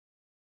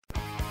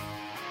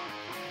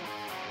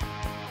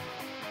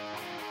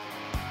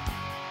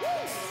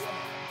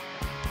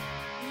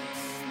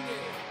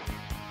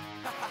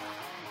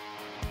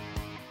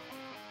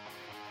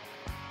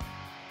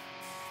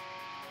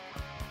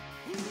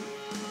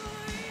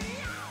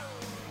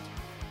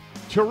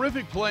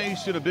 Terrific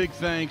place, and a big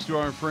thanks to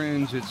our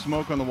friends at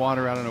Smoke on the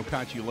Water out on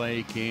Okauchee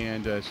Lake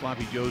and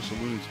Sloppy Joe's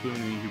Saloon and Spoon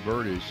in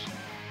Hubertus.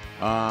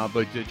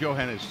 But Joe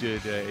Hennis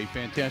did a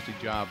fantastic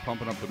job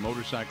pumping up the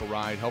motorcycle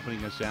ride,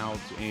 helping us out,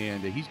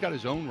 and he's got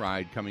his own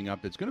ride coming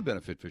up that's going to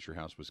benefit Fisher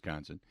House,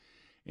 Wisconsin.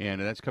 And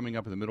that's coming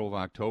up in the middle of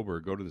October.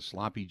 Go to the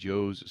Sloppy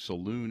Joe's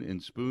Saloon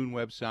and Spoon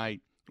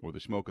website or the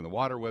Smoke on the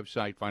Water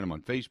website. Find them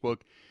on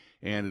Facebook.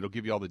 and it'll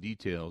give you all the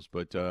details.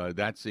 But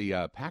that's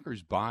a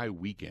Packers bye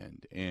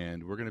weekend,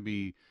 and I'm going to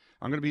be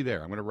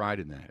there. I'm going to ride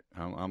in that.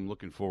 I'm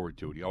looking forward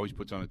to it. He always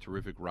puts on a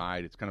terrific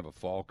ride. It's kind of a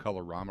fall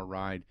colorama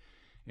ride,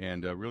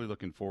 and really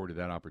looking forward to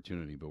that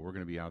opportunity. But we're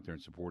going to be out there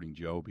and supporting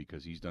Joe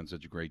because he's done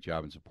such a great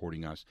job in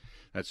supporting us.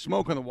 That's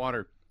Smoke on the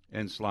Water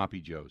and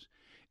Sloppy Joe's.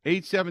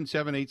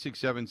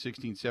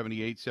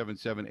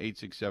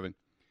 877-867-1670,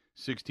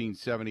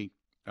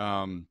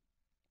 877-867-1670.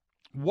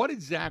 What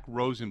did Zach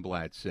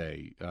Rosenblatt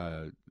say,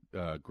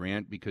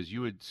 Grant? Because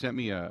you had sent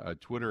me a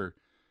Twitter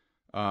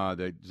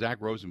that Zach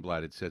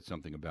Rosenblatt had said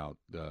something about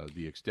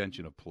the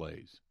extension of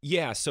plays.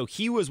 Yeah, so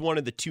he was one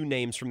of the two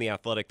names from The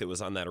Athletic that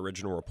was on that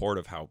original report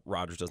of how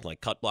Rodgers doesn't like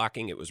cut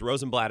blocking. It was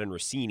Rosenblatt and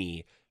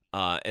Rossini.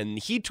 And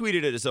he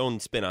tweeted his own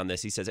spin on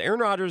this. He says,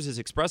 Aaron Rodgers has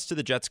expressed to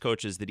the Jets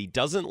coaches that he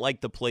doesn't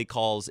like the play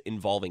calls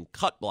involving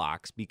cut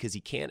blocks because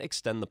he can't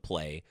extend the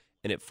play,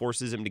 and it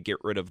forces him to get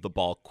rid of the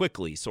ball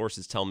quickly.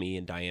 Sources tell me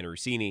and Diana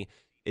Rossini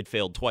it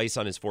failed twice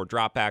on his 4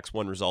 dropbacks.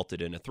 One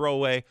resulted in a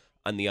throwaway.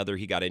 On the other,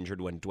 he got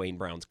injured when Dwayne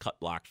Brown's cut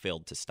block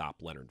failed to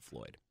stop Leonard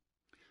Floyd.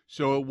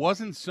 So it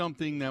wasn't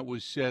something that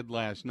was said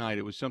last night.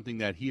 It was something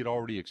that he had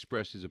already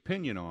expressed his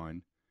opinion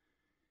on.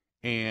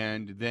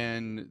 And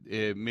then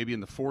maybe in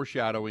the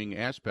foreshadowing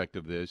aspect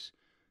of this,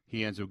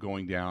 he ends up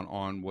going down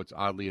on what's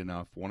oddly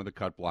enough one of the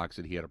cut blocks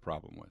that he had a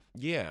problem with.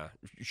 Yeah,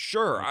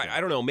 sure. Okay.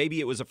 I don't know. Maybe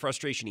it was a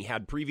frustration he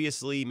had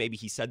previously. Maybe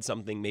he said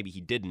something. Maybe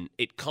he didn't.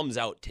 It comes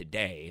out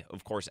today,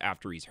 of course,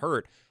 after he's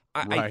hurt.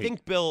 I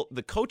think, Bill,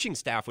 the coaching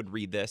staff would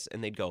read this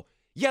and they'd go,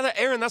 yeah,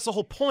 Aaron, that's the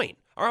whole point.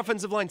 Our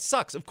offensive line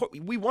sucks. Of course,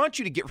 we want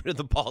you to get rid of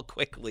the ball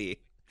quickly.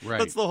 Right.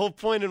 That's the whole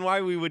point and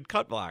why we would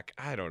cut block.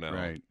 I don't know.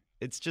 Right.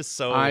 It's just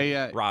so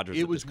Rodgers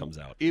that this comes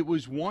out. It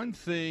was one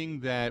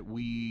thing that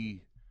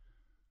we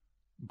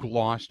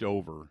glossed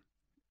over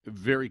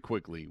very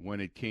quickly when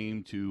it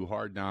came to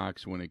Hard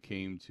Knocks, when it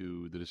came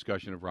to the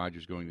discussion of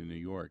Rodgers going to New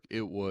York.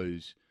 It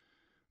was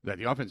that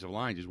the offensive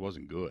line just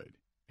wasn't good.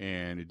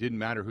 And it didn't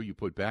matter who you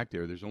put back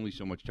there. There's only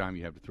so much time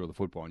you have to throw the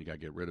football, and you got to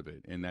get rid of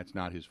it. And that's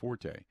not his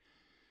forte.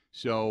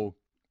 So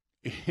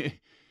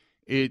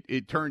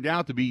it turned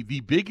out to be the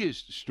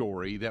biggest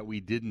story that we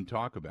didn't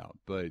talk about.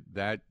 But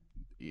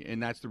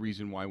that's the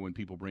reason why when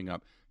people bring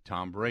up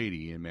Tom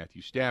Brady and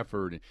Matthew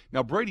Stafford.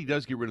 Now, Brady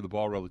does get rid of the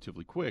ball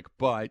relatively quick,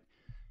 but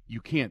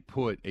you can't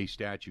put a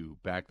statue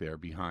back there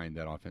behind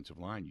that offensive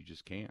line. You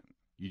just can't.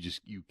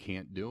 You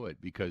can't do it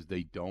because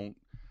they don't.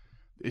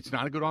 It's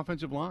not a good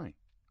offensive line.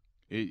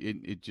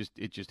 It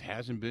just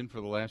hasn't been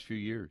for the last few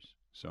years.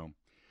 So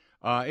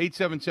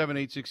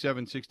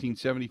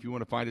 877-867-1670. If you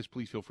want to find us,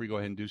 please feel free to go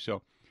ahead and do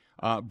so.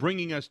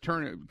 Turning us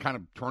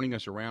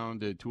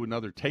around to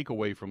another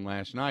takeaway from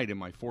last night, and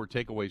my 4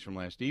 takeaways from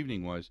last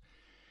evening was,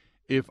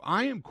 if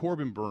I am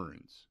Corbin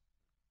Burns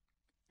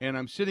and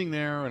I'm sitting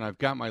there and I've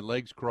got my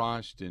legs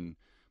crossed and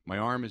my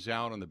arm is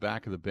out on the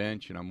back of the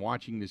bench and I'm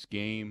watching this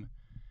game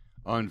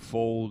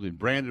unfold and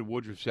Brandon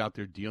Woodruff's out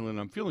there dealing,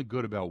 I'm feeling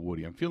good about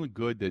Woody. I'm feeling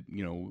good that,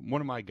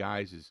 one of my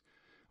guys is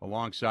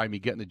alongside me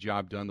getting the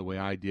job done the way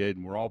I did,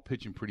 and we're all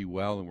pitching pretty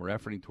well and we're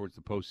efforting towards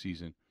the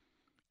postseason.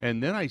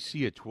 And then I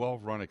see a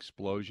 12-run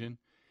explosion.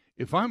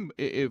 If I'm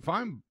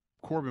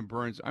Corbin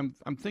Burns, I'm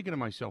thinking to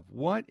myself,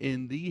 what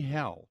in the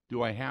hell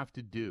do I have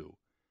to do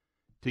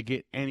to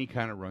get any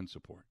kind of run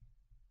support?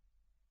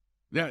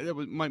 That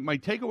was my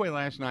takeaway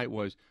last night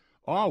was,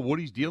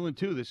 Woody's dealing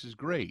too. This is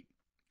great.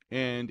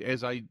 And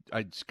as I'd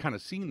kind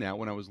of seen that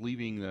when I was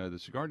leaving the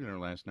cigar dinner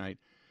last night,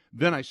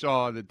 then I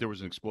saw that there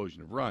was an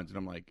explosion of runs. And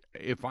I'm like,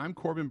 if I'm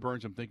Corbin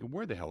Burns, I'm thinking,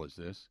 where the hell is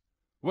this?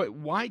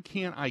 Why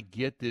can't I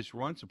get this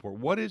run support?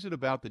 What is it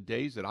about the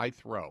days that I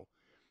throw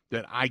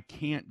that I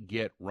can't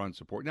get run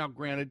support? Now,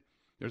 granted,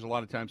 there's a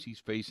lot of times he's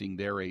facing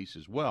their ace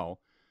as well.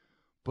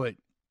 But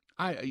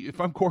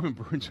if I'm Corbin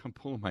Burns, I'm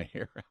pulling my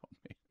hair out,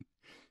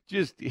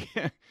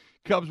 man.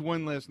 Cubs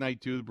won last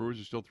night, too. The Brewers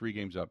are still 3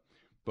 games up.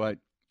 But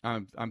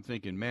I'm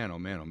thinking, man, oh,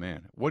 man, oh,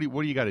 man. What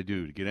do you got to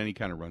do to get any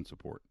kind of run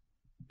support?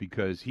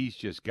 Because he's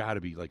just got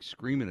to be, like,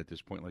 screaming at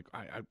this point, like,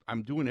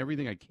 I'm doing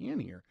everything I can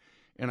here.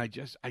 And I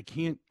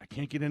can't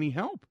get any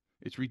help.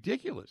 It's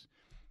ridiculous.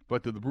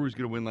 But the Brewers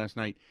get a win last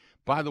night.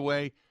 By the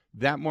way,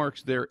 that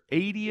marks their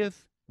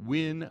 80th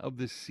win of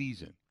the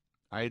season.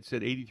 I had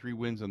said 83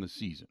 wins on the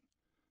season.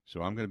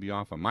 So I'm going to be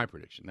off on my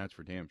prediction. That's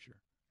for damn sure.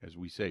 As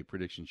we say,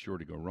 predictions sure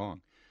to go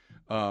wrong.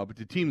 But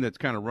the team that's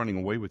kind of running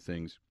away with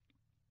things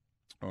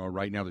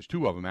right now, there's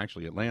 2 of them,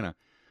 actually. Atlanta,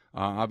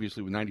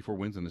 obviously, with 94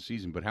 wins on the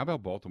season. But how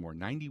about Baltimore?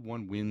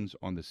 91 wins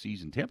on the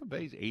season. Tampa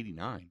Bay's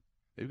 89.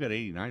 They've got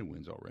 89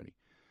 wins already.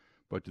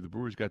 But the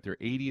Brewers got their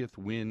 80th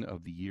win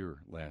of the year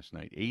last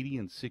night.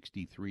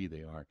 80-63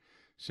 they are.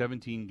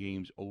 17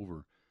 games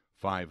over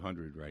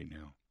 500 right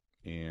now.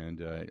 And,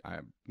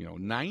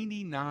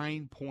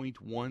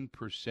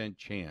 99.1%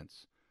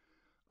 chance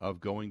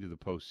of going to the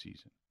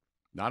postseason.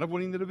 Not of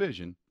winning the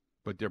division,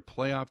 but their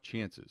playoff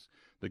chances.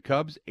 The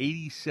Cubs,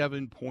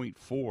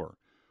 87.4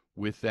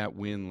 with that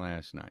win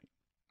last night.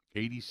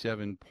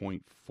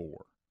 87.4.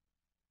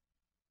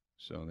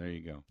 So there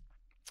you go.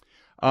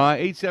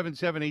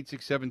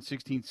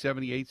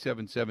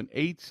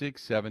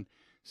 877-867-1670,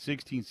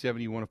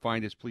 877-867-1670. You want to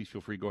find us, please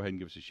feel free. Go ahead and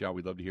give us a shout.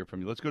 We'd love to hear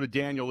from you. Let's go to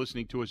Daniel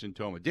listening to us in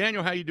Toma.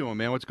 Daniel, how you doing,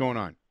 man? What's going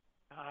on?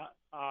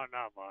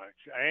 Not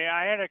much.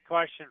 I had a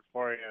question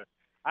for you.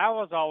 I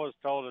was always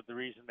told that the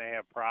reason they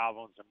have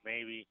problems and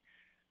maybe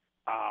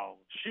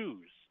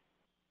shoes,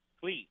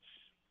 cleats,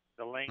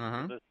 the length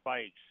of the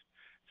spikes.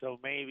 So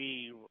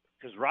maybe,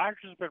 because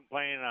Rogers has been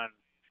playing on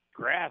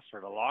grass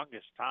for the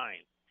longest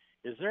time,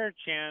 is there a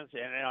chance,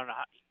 and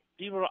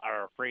people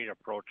are afraid to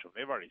approach him.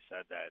 They've already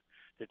said that,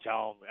 to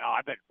tell him,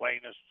 I've been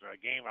playing this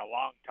game a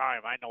long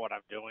time. I know what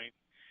I'm doing.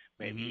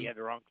 Maybe he had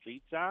the wrong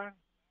cleats on?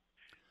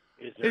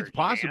 It's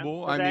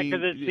possible. I mean,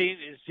 because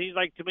it seems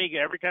like to me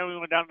every time we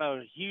went down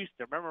to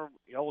Houston, remember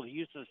the old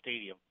Houston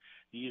Stadium,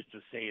 they used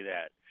to say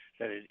that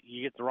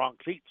you get the wrong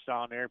cleats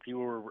down there,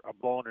 people were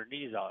blowing their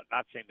knees out.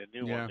 Not saying the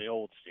new one, the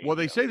old stadium. Well,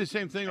 they say the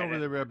same thing over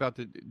there about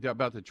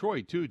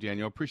Detroit too,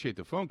 Daniel. I appreciate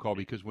the phone call,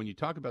 because when you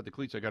talk about the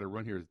cleats, I got to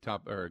run here at the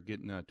top, or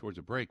getting towards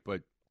a break.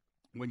 But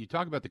when you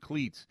talk about the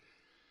cleats,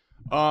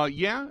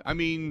 I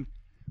mean,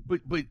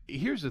 but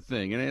here's the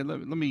thing, and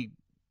let me.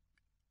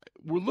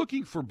 We're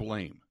looking for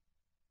blame.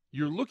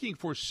 You're looking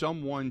for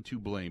someone to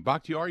blame.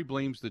 Bakhtiari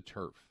blames the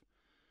turf.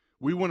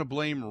 We want to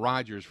blame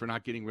Rodgers for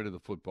not getting rid of the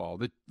football.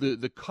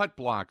 The cut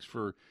blocks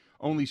for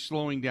only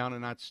slowing down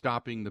and not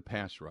stopping the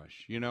pass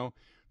rush. You know,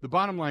 the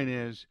bottom line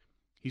is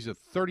he's a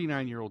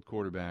 39-year-old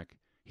quarterback.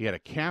 He had a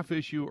calf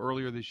issue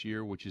earlier this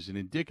year, which is an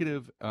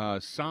indicative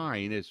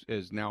sign,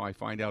 as now I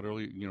find out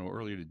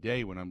earlier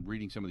today when I'm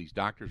reading some of these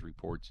doctors'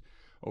 reports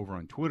over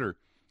on Twitter,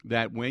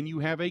 that when you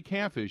have a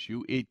calf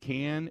issue, it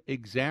can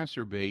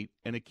exacerbate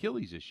an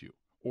Achilles issue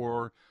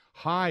or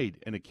hide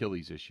an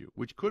Achilles issue,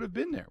 which could have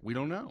been there. We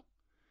don't know.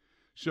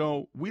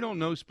 So we don't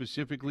know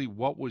specifically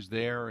what was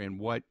there and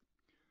what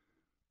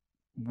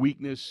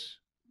weakness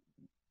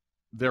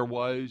there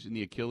was in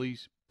the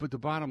Achilles. But the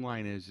bottom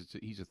line is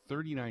he's a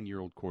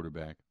 39-year-old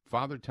quarterback.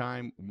 Father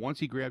Time, once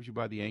he grabs you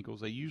by the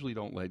ankles, they usually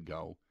don't let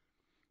go.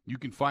 You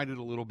can fight it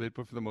a little bit,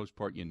 but for the most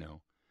part, you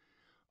know.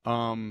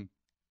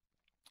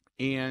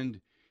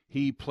 And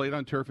he played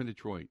on turf in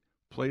Detroit,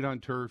 played on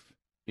turf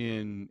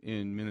in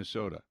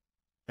Minnesota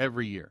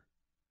every year.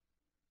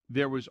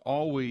 There was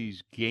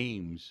always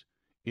games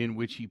in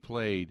which he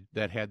played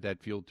that had that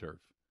field turf.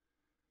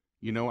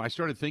 You know, I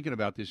started thinking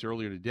about this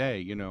earlier today.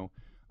 You know,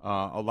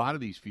 a lot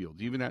of these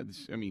fields,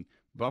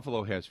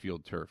 Buffalo has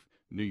field turf.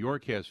 New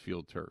York has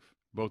field turf,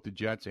 both the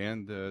Jets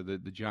and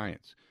the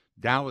Giants.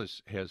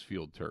 Dallas has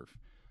field turf.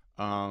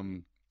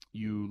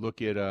 You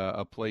look at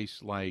a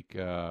place like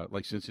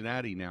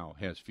Cincinnati now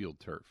has field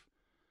turf.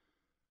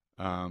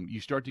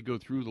 You start to go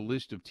through the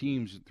list of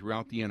teams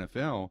throughout the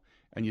NFL,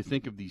 and you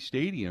think of these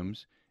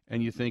stadiums,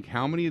 and you think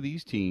how many of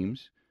these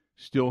teams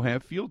still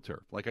have field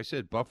turf. Like I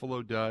said,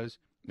 Buffalo does,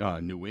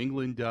 New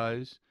England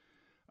does,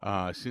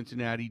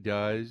 Cincinnati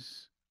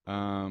does.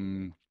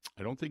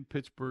 I don't think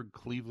Pittsburgh,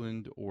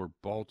 Cleveland, or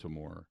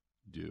Baltimore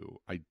do.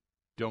 I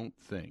don't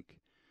think.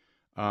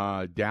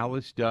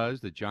 Dallas does.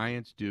 The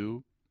Giants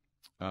do.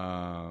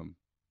 I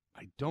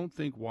don't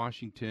think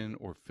Washington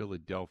or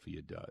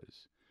Philadelphia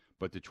does.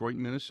 But Detroit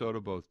and Minnesota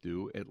both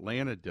do.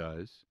 Atlanta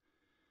does.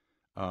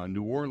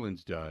 New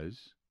Orleans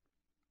does.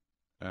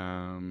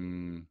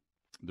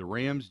 The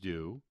Rams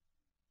do.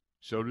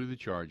 So do the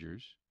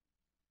Chargers.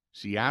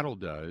 Seattle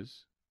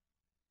does.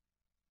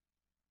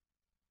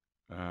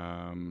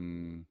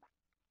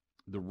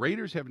 The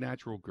Raiders have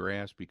natural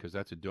grass because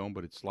that's a dome,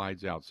 but it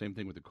slides out. Same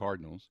thing with the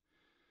Cardinals.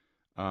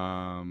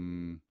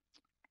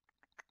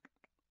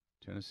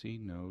 Tennessee,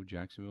 no.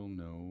 Jacksonville,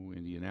 no.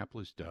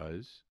 Indianapolis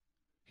does.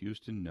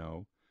 Houston,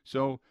 no.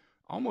 So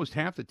almost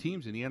half the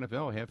teams in the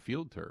NFL have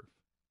field turf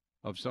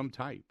of some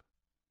type.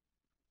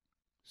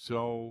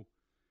 So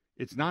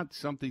it's not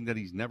something that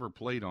he's never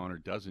played on or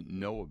doesn't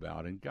know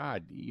about. And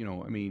God,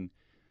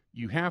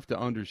 you have to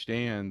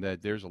understand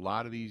that there's a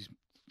lot of these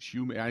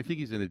I think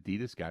he's an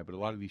Adidas guy, but a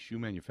lot of these shoe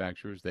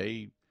manufacturers,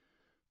 they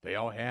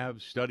all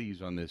have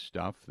studies on this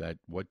stuff, that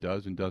what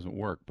does and doesn't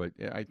work. But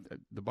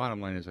the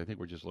bottom line is, I think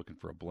we're just looking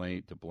for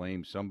to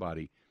blame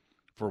somebody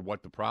for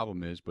what the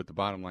problem is. But the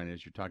bottom line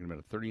is, you're talking about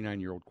a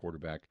 39-year-old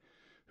quarterback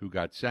who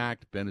got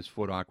sacked, bent his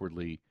foot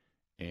awkwardly,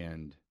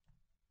 and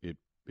it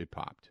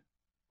popped.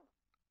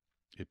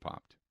 It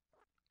popped.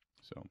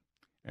 So,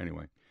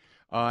 anyway,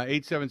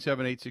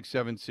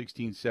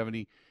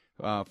 877-867-1670.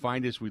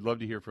 Find us. We'd love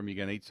to hear from you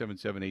again,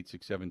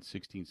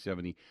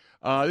 877-867-1670.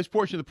 This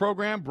portion of the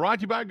program brought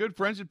to you by our good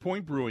friends at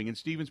Point Brewing in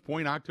Stevens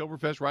Point.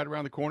 Oktoberfest right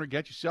around the corner.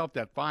 Get yourself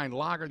that fine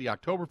lager, the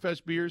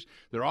Oktoberfest beers.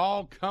 They're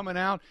all coming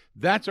out.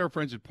 That's our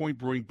friends at Point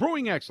Brewing.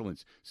 Brewing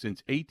excellence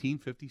since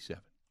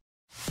 1857.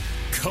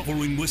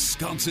 Covering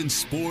Wisconsin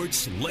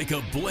sports like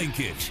a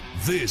blanket.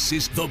 This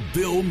is the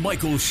Bill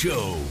Michaels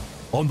Show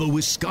on the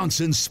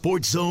Wisconsin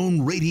Sports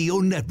Zone Radio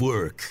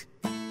Network.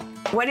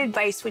 What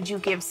advice would you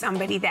give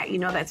somebody that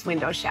that's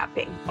window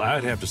shopping?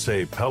 I'd have to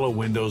say Pella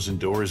Windows and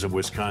Doors of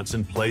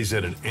Wisconsin plays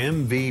at an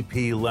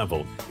MVP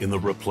level in the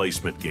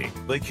replacement game.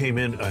 They came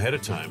in ahead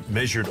of time,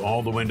 measured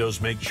all the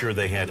windows, make sure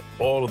they had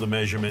all of the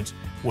measurements,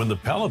 When the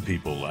Pella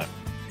people left,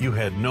 you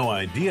had no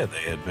idea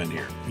they had been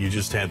here. You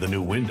just had the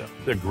new window.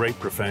 They're great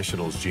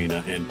professionals,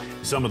 Gina, and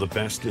some of the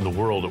best in the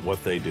world at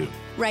what they do.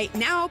 Right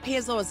now, pay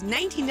as low as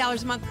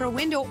 $19 a month per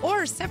window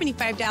or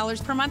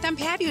 $75 per month on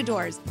patio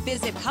doors.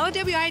 Visit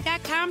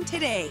PellaWI.com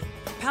today.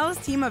 Pella's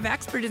team of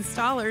expert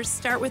installers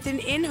start with an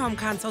in-home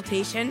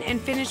consultation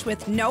and finish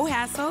with no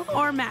hassle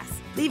or mess,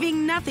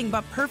 leaving nothing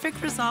but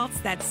perfect results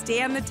that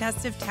stand the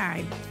test of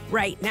time.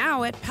 Right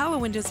now at Pella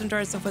Windows and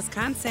Doors of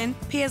Wisconsin,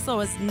 pay as low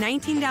as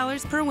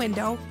 $19 per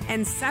window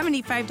and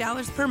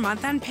 $75 per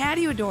month on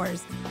patio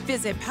doors.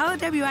 Visit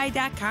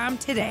PellaWI.com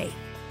today.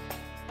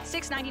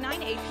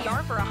 $6.99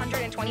 APR for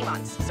 120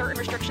 months. Certain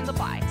restrictions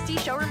apply. See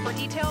showroom for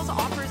details.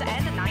 Offers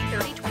end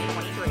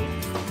 9/30/2023.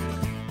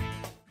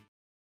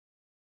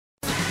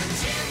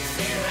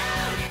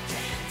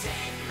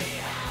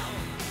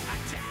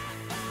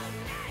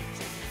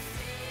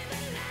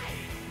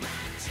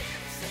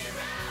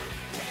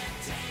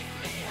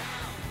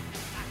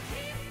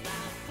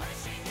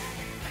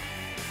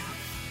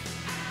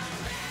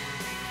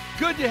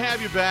 Good to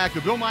have you back.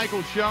 The Bill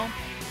Michaels Show.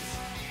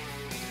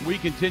 We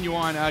continue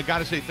on. I got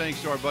to say thanks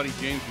to our buddy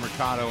James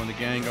Mercado and the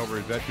gang over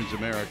at Veterans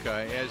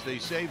America. As they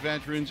say,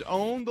 veterans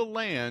own the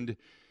land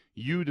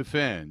you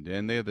defend.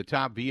 And they're the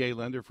top VA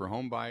lender for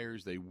home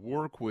buyers. They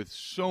work with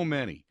so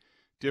many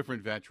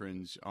different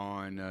veterans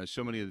on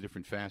so many of the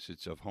different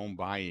facets of home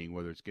buying,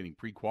 whether it's getting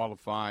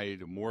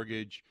pre-qualified, a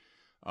mortgage,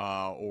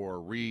 or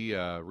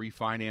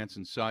refinance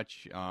and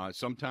such.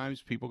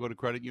 Sometimes people go to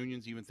credit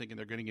unions even thinking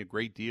they're getting a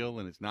great deal,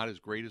 and it's not as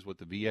great as what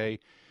the VA,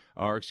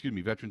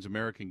 Veterans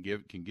America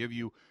can give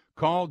you.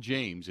 Call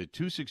James at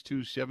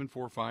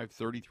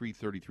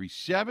 262-745-3333.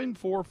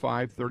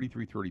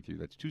 745-3333.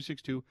 That's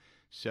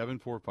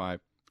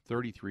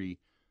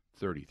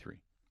 262-745-3333.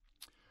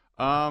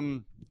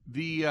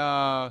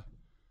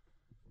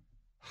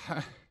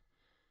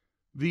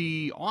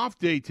 The off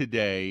day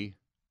today,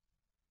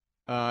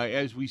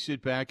 as we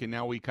sit back and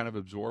now we kind of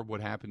absorb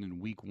what happened in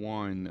week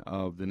one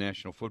of the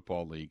National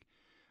Football League,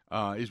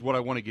 is what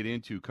I want to get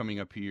into coming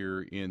up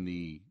here in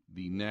the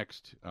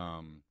next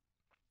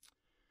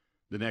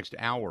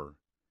hour.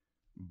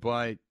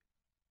 But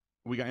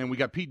we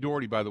got Pete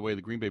Doherty, by the way,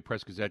 the Green Bay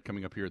Press-Gazette,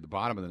 coming up here at the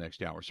bottom of the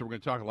next hour. So we're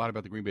going to talk a lot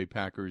about the Green Bay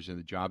Packers and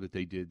the job that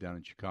they did down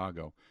in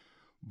Chicago.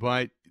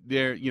 But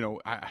there,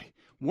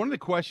 one of the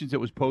questions that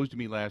was posed to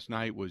me last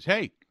night was,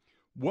 hey,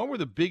 what were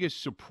the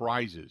biggest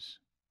surprises?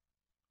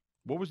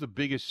 What was the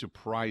biggest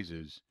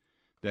surprises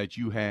that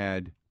you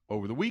had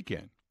over the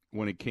weekend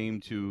when it came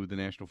to the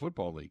National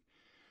Football League?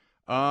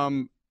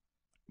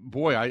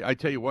 Boy, I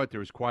tell you what,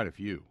 there was quite a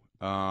few.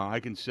 I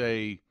can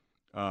say,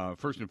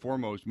 first and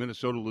foremost,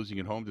 Minnesota losing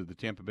at home to the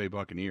Tampa Bay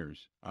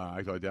Buccaneers.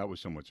 I thought that was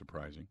somewhat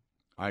surprising.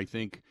 I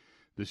think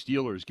the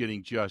Steelers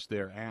getting just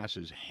their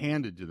asses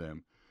handed to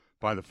them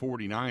by the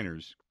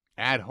 49ers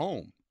at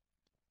home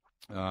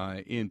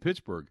in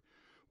Pittsburgh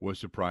was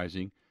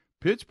surprising.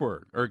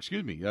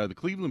 The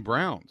Cleveland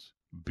Browns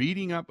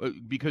beating up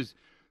because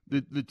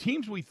the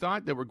teams we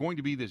thought that were going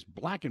to be this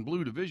black and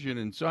blue division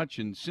and such,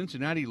 and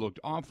Cincinnati looked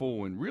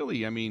awful, and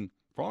really, I mean,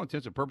 for all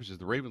intents and purposes,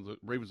 the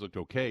Ravens looked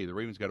okay. The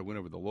Ravens got a win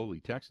over the lowly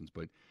Texans,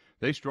 but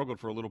they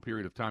struggled for a little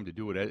period of time to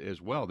do it as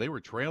well. They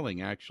were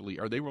trailing, actually,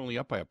 or they were only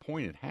up by a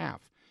point at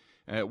half.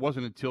 It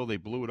wasn't until they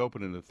blew it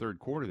open in the third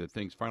quarter that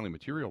things finally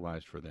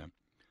materialized for them.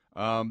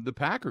 The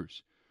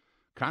Packers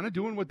kind of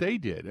doing what they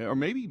did, or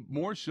maybe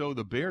more so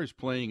the Bears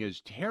playing as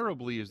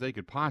terribly as they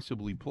could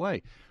possibly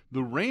play.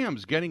 The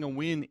Rams getting a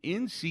win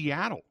in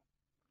Seattle.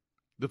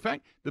 The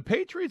fact the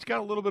Patriots got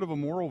a little bit of a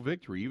moral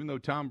victory, even though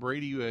Tom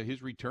Brady,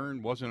 his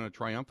return wasn't a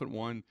triumphant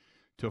one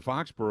to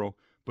Foxborough.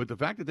 But the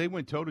fact that they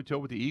went toe-to-toe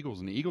with the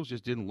Eagles, and the Eagles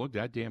just didn't look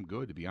that damn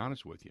good, to be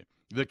honest with you.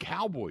 The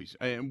Cowboys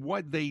and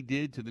what they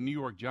did to the New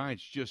York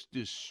Giants, just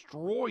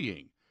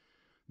destroying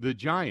the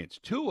Giants.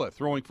 Tua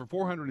throwing for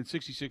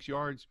 466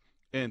 yards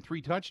and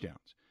 3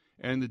 touchdowns.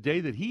 And the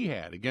day that he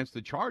had against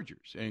the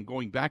Chargers and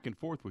going back and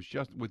forth with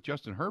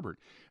Justin Herbert.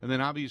 And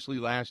then obviously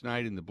last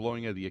night in the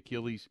blowing of the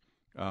Achilles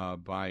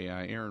by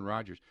Aaron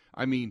Rodgers.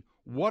 I mean,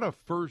 what a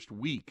first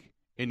week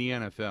in the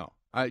NFL.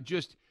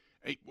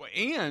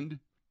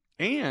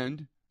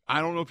 And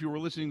I don't know if you were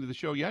listening to the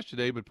show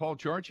yesterday, but Paul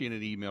Charchian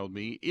had emailed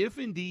me, if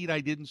indeed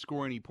I didn't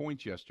score any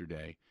points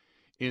yesterday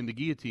in the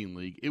Guillotine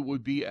League, it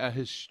would be a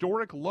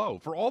historic low.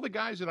 For all the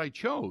guys that I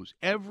chose,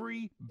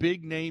 every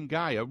big-name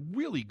guy, a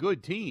really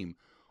good team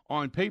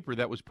on paper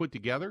that was put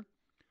together,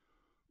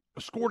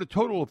 scored a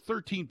total of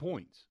 13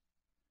 points.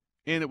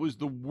 And it was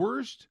the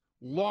worst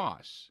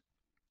loss.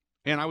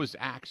 And I was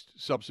axed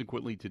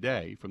subsequently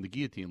today from the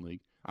Guillotine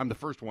League. I'm the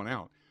first one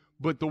out.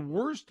 But the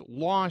worst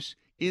loss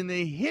in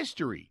the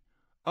history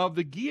of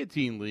the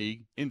Guillotine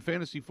League in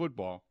fantasy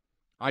football,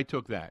 I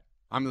took that.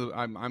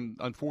 I'm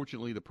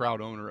unfortunately the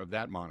proud owner of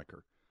that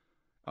moniker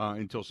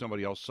until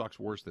somebody else sucks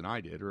worse than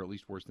I did, or at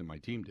least worse than my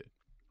team did.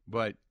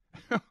 But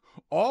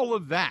all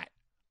of that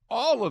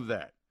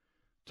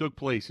took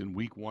place in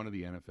week one of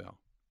the NFL.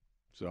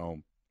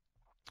 So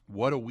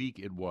what a week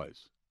it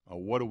was.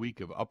 What a week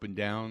of up and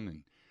down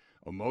and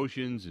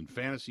emotions and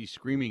fantasy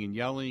screaming and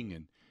yelling.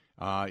 And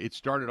It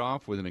started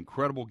off with an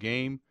incredible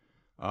game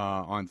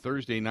on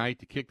Thursday night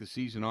to kick the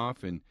season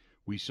off, and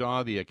we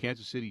saw the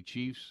Kansas City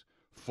Chiefs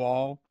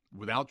fall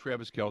without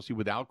Travis Kelce,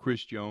 without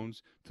Chris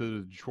Jones,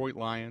 to the Detroit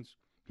Lions,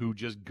 who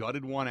just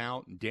gutted one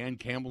out, and Dan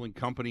Campbell and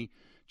company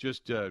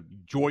just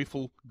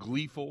joyful,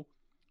 gleeful,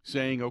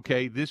 saying,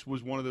 okay, this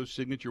was one of those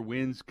signature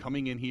wins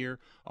coming in here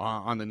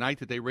on the night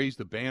that they raised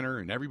the banner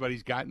and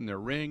everybody's gotten their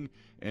ring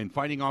and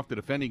fighting off the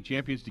defending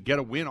champions to get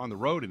a win on the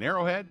road in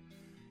Arrowhead.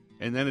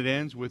 And then it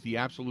ends with the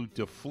absolute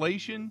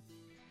deflation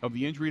of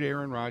the injury to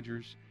Aaron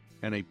Rodgers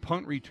and a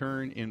punt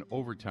return in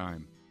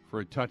overtime for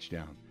a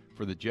touchdown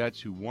for the Jets,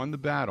 who won the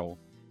battle,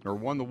 or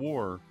won the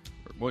war.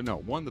 Won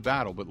the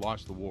battle but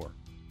lost the war.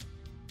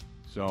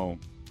 So,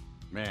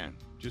 man,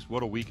 just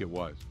what a week it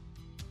was.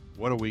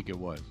 What a week it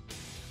was.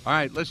 All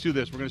right, let's do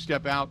this. We're going to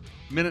step out.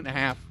 Minute and a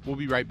half. We'll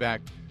be right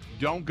back.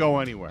 Don't go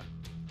anywhere.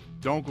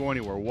 Don't go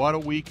anywhere. What a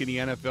week in the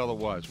NFL it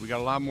was. We got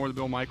a lot more of the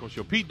Bill Michaels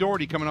Show. Pete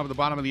Doherty coming up at the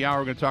bottom of the hour.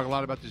 We're going to talk a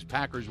lot about this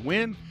Packers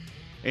win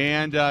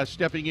and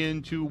stepping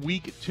into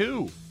week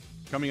 2,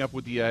 coming up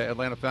with the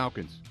Atlanta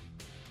Falcons.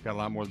 Got a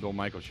lot more of the Bill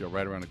Michaels Show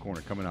right around the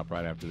corner coming up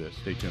right after this.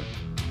 Stay tuned.